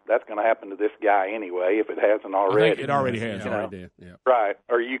disbarred. That's going to happen to this guy anyway if it hasn't already. I think it already has. Right,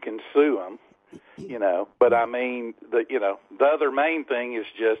 or you can sue him, But I mean, the other main thing is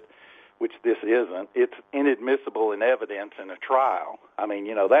just, which this isn't, it's inadmissible in evidence in a trial. I mean,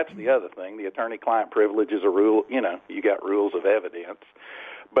 that's the other thing. The attorney-client privilege is a rule. You got rules of evidence.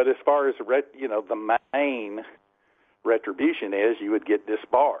 But as far as, the main retribution is you would get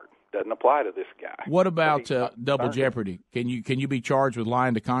disbarred. Doesn't apply to this guy. What about double jeopardy? Can you be charged with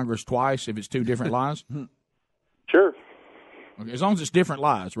lying to Congress twice if it's two different lies? Sure. Okay, as long as it's different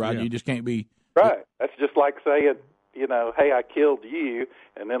lies, right? Yeah. You just can't be... Right. That's just like saying, hey, I killed you,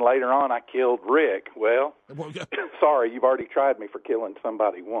 and then later on I killed Rick. Well, sorry, you've already tried me for killing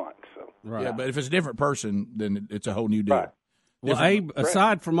somebody once. So. Right. Yeah, but if it's a different person, then it's a whole new deal. Right. Well, Abe,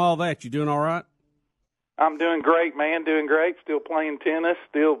 aside from all that, you doing all right? I'm doing great, man, doing great. Still playing tennis,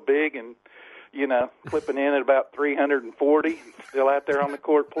 still big and, clipping in at about 340, still out there on the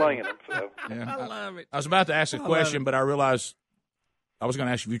court playing them. So. Yeah, I love it. I was about to ask a question, but I realized I was going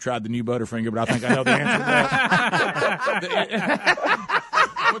to ask if you tried the new Butterfinger, but I think I know the answer to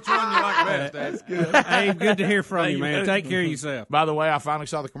that. Which one you like best? That's good. Hey, good to hear from you, man. Take care of yourself. By the way, I finally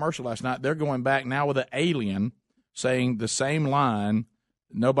saw the commercial last night. They're going back now with an alien saying the same line.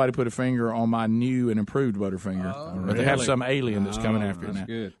 Nobody put a finger on my new and improved Butterfinger. But they have some alien that's coming after it now.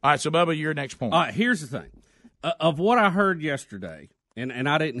 Good. All right, so Bubba, your next point. All right, here's the thing. Of what I heard yesterday, and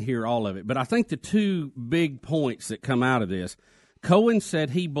I didn't hear all of it, but I think the two big points that come out of this, Cohen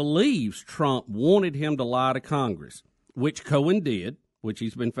said he believes Trump wanted him to lie to Congress, which Cohen did, which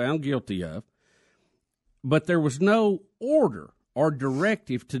he's been found guilty of, but there was no order or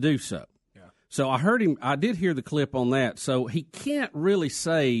directive to do so. So I did hear the clip on that. So he can't really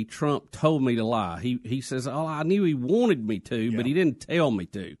say Trump told me to lie. He says, oh, I knew he wanted me to, but he didn't tell me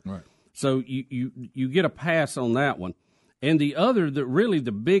to. Right. So you get a pass on that one. And the other, really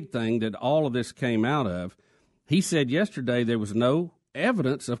the big thing that all of this came out of, he said yesterday there was no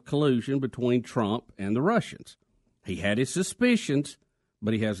evidence of collusion between Trump and the Russians. He had his suspicions,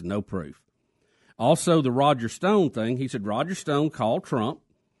 but he has no proof. Also, the Roger Stone thing, he said Roger Stone called Trump,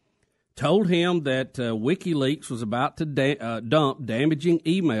 told him that WikiLeaks was about to dump damaging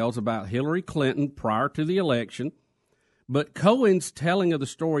emails about Hillary Clinton prior to the election. But Cohen's telling of the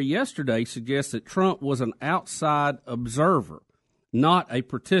story yesterday suggests that Trump was an outside observer, not a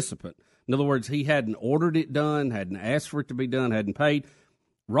participant. In other words, he hadn't ordered it done, hadn't asked for it to be done, hadn't paid.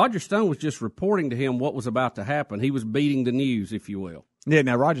 Roger Stone was just reporting to him what was about to happen. He was beating the news, if you will. Yeah,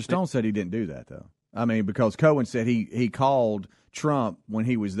 now Roger Stone said he didn't do that, though. I mean, because Cohen said he called Trump when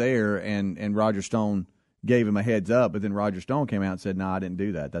he was there, and Roger Stone gave him a heads up, but then Roger Stone came out and said, no, I didn't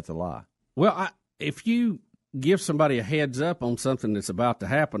do that. That's a lie. Well, if you give somebody a heads up on something that's about to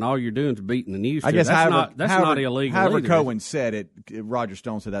happen, all you're doing is beating the news. I guess that's not illegal. However either. Cohen said it, Roger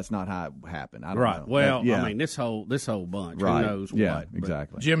Stone said that's not how it happened. I don't know. Well, yeah. I mean, this whole bunch, right. Who knows yeah, what.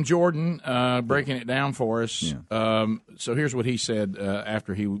 exactly. Jim Jordan breaking it down for us. Yeah. So here's what he said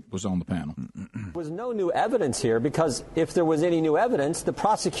after he was on the panel. There was no new evidence here because if there was any new evidence, the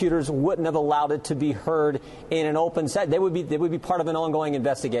prosecutors wouldn't have allowed it to be heard in an open set. They would be part of an ongoing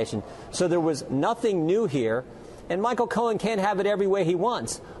investigation. So there was nothing new here. And Michael Cohen can't have it every way he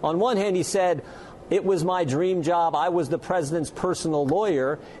wants. On one hand, he said, it was my dream job. I was the president's personal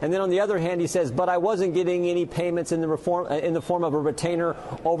lawyer. And then on the other hand, he says, but I wasn't getting any payments in the form of a retainer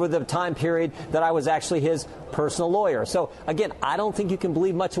over the time period that I was actually his personal lawyer. So, again, I don't think you can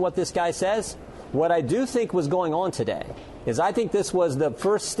believe much of what this guy says. What I do think was going on today is I think this was the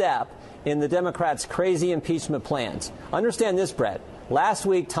first step in the Democrats' crazy impeachment plans. Understand this, Brett. Last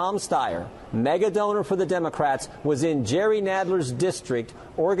week, Tom Steyer, mega donor for the Democrats, was in Jerry Nadler's district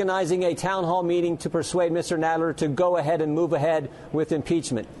organizing a town hall meeting to persuade Mr. Nadler to go ahead and move ahead with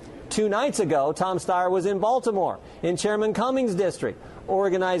impeachment. 2 nights ago, Tom Steyer was in Baltimore, in Chairman Cummings' district,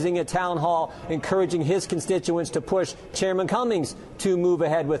 organizing a town hall encouraging his constituents to push Chairman Cummings to move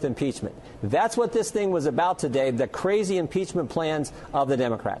ahead with impeachment. That's what this thing was about today, the crazy impeachment plans of the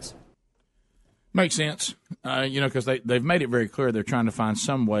Democrats. Makes sense, because they've made it very clear they're trying to find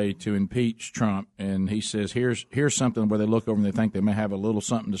some way to impeach Trump. And he says, here's something where they look over and they think they may have a little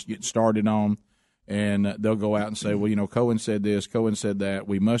something to get started on. And they'll go out and say, well, Cohen said this, Cohen said that,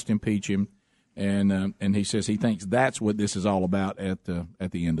 we must impeach him. And he says he thinks that's what this is all about at the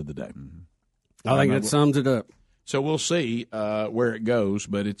end of the day. Mm-hmm. I think that sums it up. So we'll see where it goes,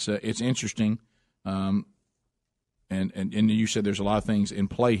 but it's interesting. And you said there's a lot of things in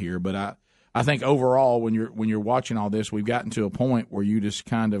play here, but I think overall, when you're watching all this, we've gotten to a point where you just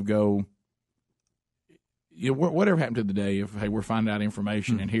kind of go, whatever happened to the day of, hey, we're finding out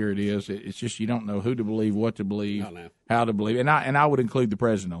information and here it is. It's just you don't know who to believe, what to believe, how to believe, and I would include the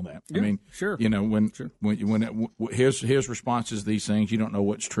president on that. Yeah, I mean, sure. When his responses to these things, you don't know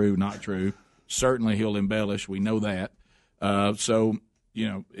what's true, not true. Certainly, he'll embellish. We know that. So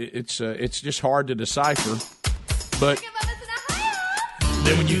it's just hard to decipher, but.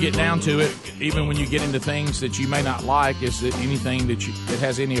 Then when you get down to it, even when you get into things that you may not like, is that anything that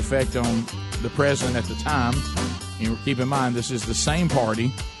has any effect on the president at the time. And keep in mind, this is the same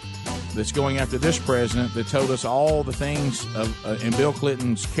party that's going after this president that told us all the things in Bill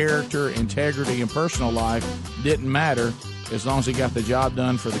Clinton's character, integrity, and personal life didn't matter as long as he got the job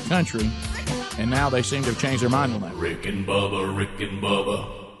done for the country. And now they seem to have changed their mind on that. Rick and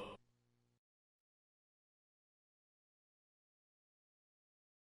Bubba.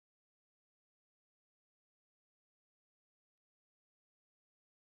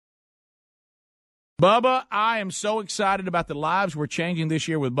 Bubba, I am so excited about the lives we're changing this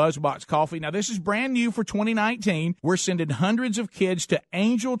year with BuzzBox Coffee. Now, this is brand new for 2019. We're sending hundreds of kids to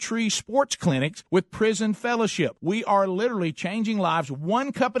Angel Tree Sports Clinics with Prison Fellowship. We are literally changing lives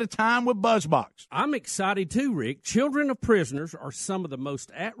one cup at a time with BuzzBox. I'm excited too, Rick. Children of prisoners are some of the most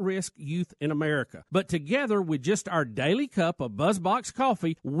at-risk youth in America. But together with just our daily cup of BuzzBox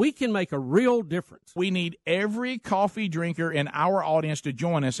Coffee, we can make a real difference. We need every coffee drinker in our audience to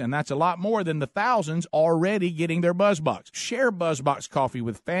join us, and that's a lot more than the thousands already getting their BuzzBox. Share BuzzBox Coffee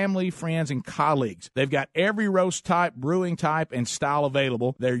with family, friends, and colleagues. They've got every roast type, brewing type, and style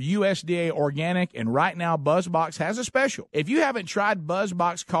available. They're USDA organic, and right now BuzzBox has a special. If you haven't tried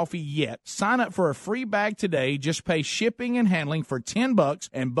BuzzBox Coffee yet, sign up for a free bag today. Just pay shipping and handling for $10,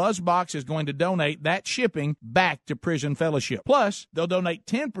 and BuzzBox is going to donate that shipping back to Prison Fellowship. Plus, they'll donate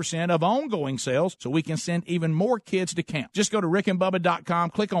 10% of ongoing sales so we can send even more kids to camp. Just go to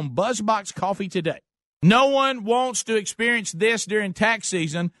rickandbubba.com, click on BuzzBox Coffee today. No one wants to experience this during tax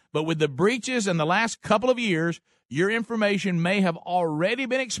season, but with the breaches in the last couple of years, your information may have already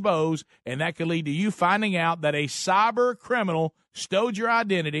been exposed, and that could lead to you finding out that a cyber criminal stole your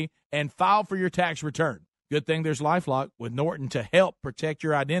identity and filed for your tax return. Good thing there's LifeLock with Norton to help protect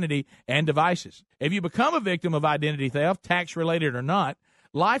your identity and devices. If you become a victim of identity theft, tax-related or not,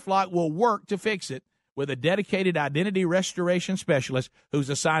 LifeLock will work to fix it with a dedicated identity restoration specialist who's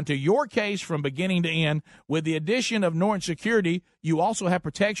assigned to your case from beginning to end. With the addition of Norton Security, you also have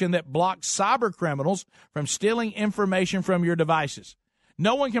protection that blocks cyber criminals from stealing information from your devices.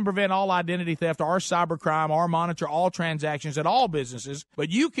 No one can prevent all identity theft or cybercrime or monitor all transactions at all businesses, but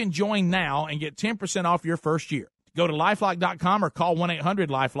you can join now and get 10% off your first year. Go to LifeLock.com or call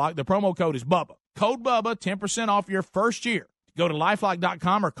 1-800-LifeLock. The promo code is BUBBA. Code BUBBA, 10% off your first year. Go to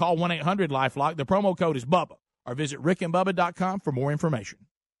LifeLock.com or call 1-800-LifeLock. The promo code is BUBBA. Or visit rickandbubba.com for more information.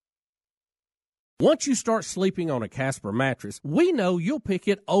 Once you start sleeping on a Casper mattress, we know you'll pick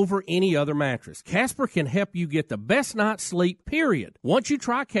it over any other mattress. Casper can help you get the best night's sleep, period. Once you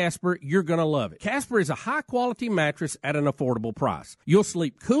try Casper, you're going to love it. Casper is a high-quality mattress at an affordable price. You'll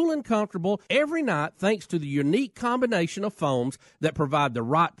sleep cool and comfortable every night thanks to the unique combination of foams that provide the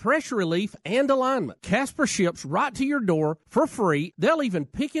right pressure relief and alignment. Casper ships right to your door for free. They'll even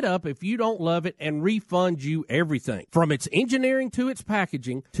pick it up if you don't love it and refund you everything. From its engineering to its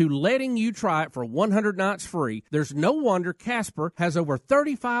packaging to letting you try it for 100 nights free, there's no wonder Casper has over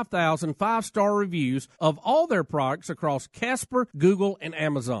 35,000 five-star reviews of all their products across Casper, Google, and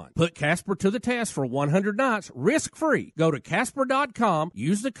Amazon. Put Casper to the test for 100 nights risk-free. Go to Casper.com,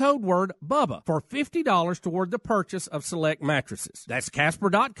 use the code word BUBBA for $50 toward the purchase of select mattresses. That's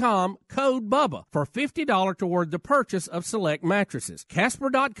Casper.com, code BUBBA for $50 toward the purchase of select mattresses.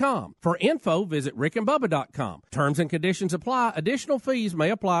 Casper.com. For info, visit rickandbubba.com. Terms and conditions apply. Additional fees may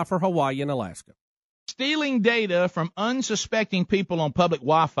apply for Hawaii and Alaska. Stealing data from unsuspecting people on public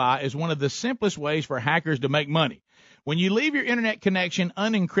Wi-Fi is one of the simplest ways for hackers to make money. When you leave your internet connection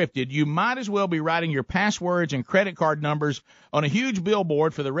unencrypted, you might as well be writing your passwords and credit card numbers on a huge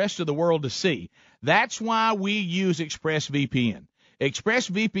billboard for the rest of the world to see. That's why we use ExpressVPN.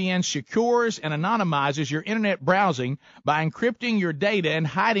 ExpressVPN secures and anonymizes your internet browsing by encrypting your data and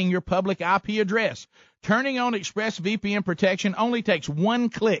hiding your public IP address. Turning on ExpressVPN protection only takes one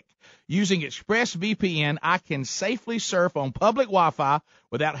click. Using ExpressVPN, I can safely surf on public Wi-Fi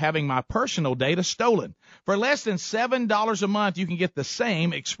without having my personal data stolen. For less than $7 a month, you can get the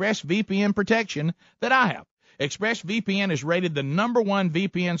same ExpressVPN protection that I have. ExpressVPN is rated the #1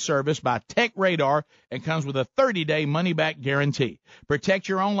 VPN service by TechRadar and comes with a 30-day money-back guarantee. Protect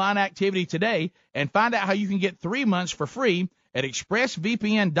your online activity today and find out how you can get 3 months for free at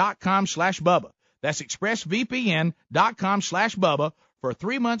expressvpn.com/Bubba. That's expressvpn.com/Bubba for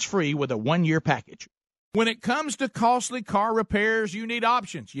 3 months free with a 1-year package. When it comes to costly car repairs, you need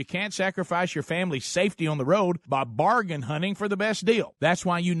options. You can't sacrifice your family's safety on the road by bargain hunting for the best deal. That's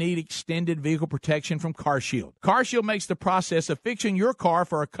why you need extended vehicle protection from CarShield. CarShield makes the process of fixing your car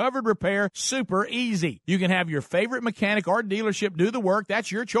for a covered repair super easy. You can have your favorite mechanic or dealership do the work. That's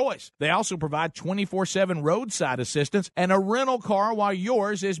your choice. They also provide 24/7 roadside assistance and a rental car while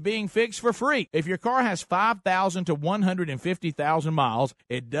yours is being fixed for free. If your car has 5,000 to 150,000 miles,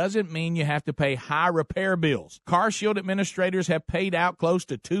 it doesn't mean you have to pay high repair bills. CarShield administrators have paid out close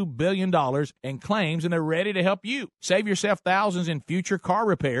to $2 billion in claims, and they're ready to help you. Save yourself thousands in future car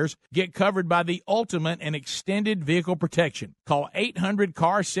repairs. Get covered by the ultimate and extended vehicle protection. Call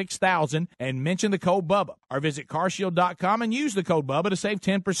 800-CAR-6000 and mention the code BUBBA, or visit carshield.com and use the code BUBBA to save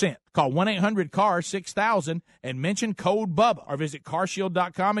 10%. Call 1-800-CAR-6000 and mention code BUBBA, or visit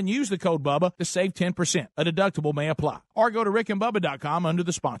carshield.com and use the code BUBBA to save 10%. A deductible may apply. Or go to rickandbubba.com under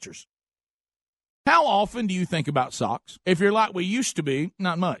the sponsors. How often do you think about socks? If you're like we used to be,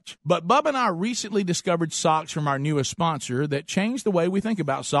 not much. But Bubba and I recently discovered socks from our newest sponsor that changed the way we think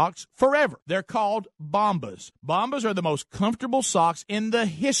about socks forever. They're called Bombas. Bombas are the most comfortable socks in the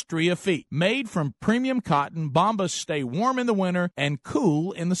history of feet. Made from premium cotton, Bombas stay warm in the winter and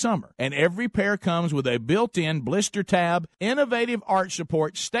cool in the summer. And every pair comes with a built-in blister tab, innovative arch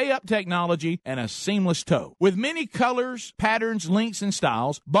support, stay-up technology, and a seamless toe. With many colors, patterns, lengths, and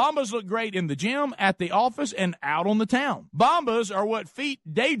styles, Bombas look great in the gym, at the office, and out on the town. Bombas are what feet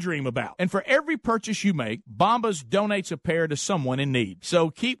daydream about. And for every purchase you make, Bombas donates a pair to someone in need. So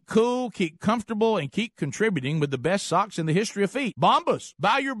keep cool, keep comfortable, and keep contributing with the best socks in the history of feet. Bombas.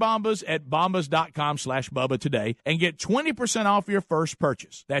 Buy your Bombas at bombas.com/Bubba today and get 20% off your first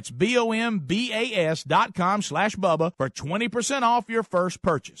purchase. That's BOMBAS.com/Bubba for 20% off your first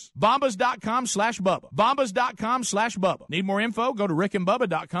purchase. Bombas.com/Bubba. Bombas.com/Bubba. Need more info? Go to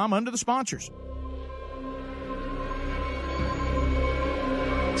rickandbubba.com under the sponsors.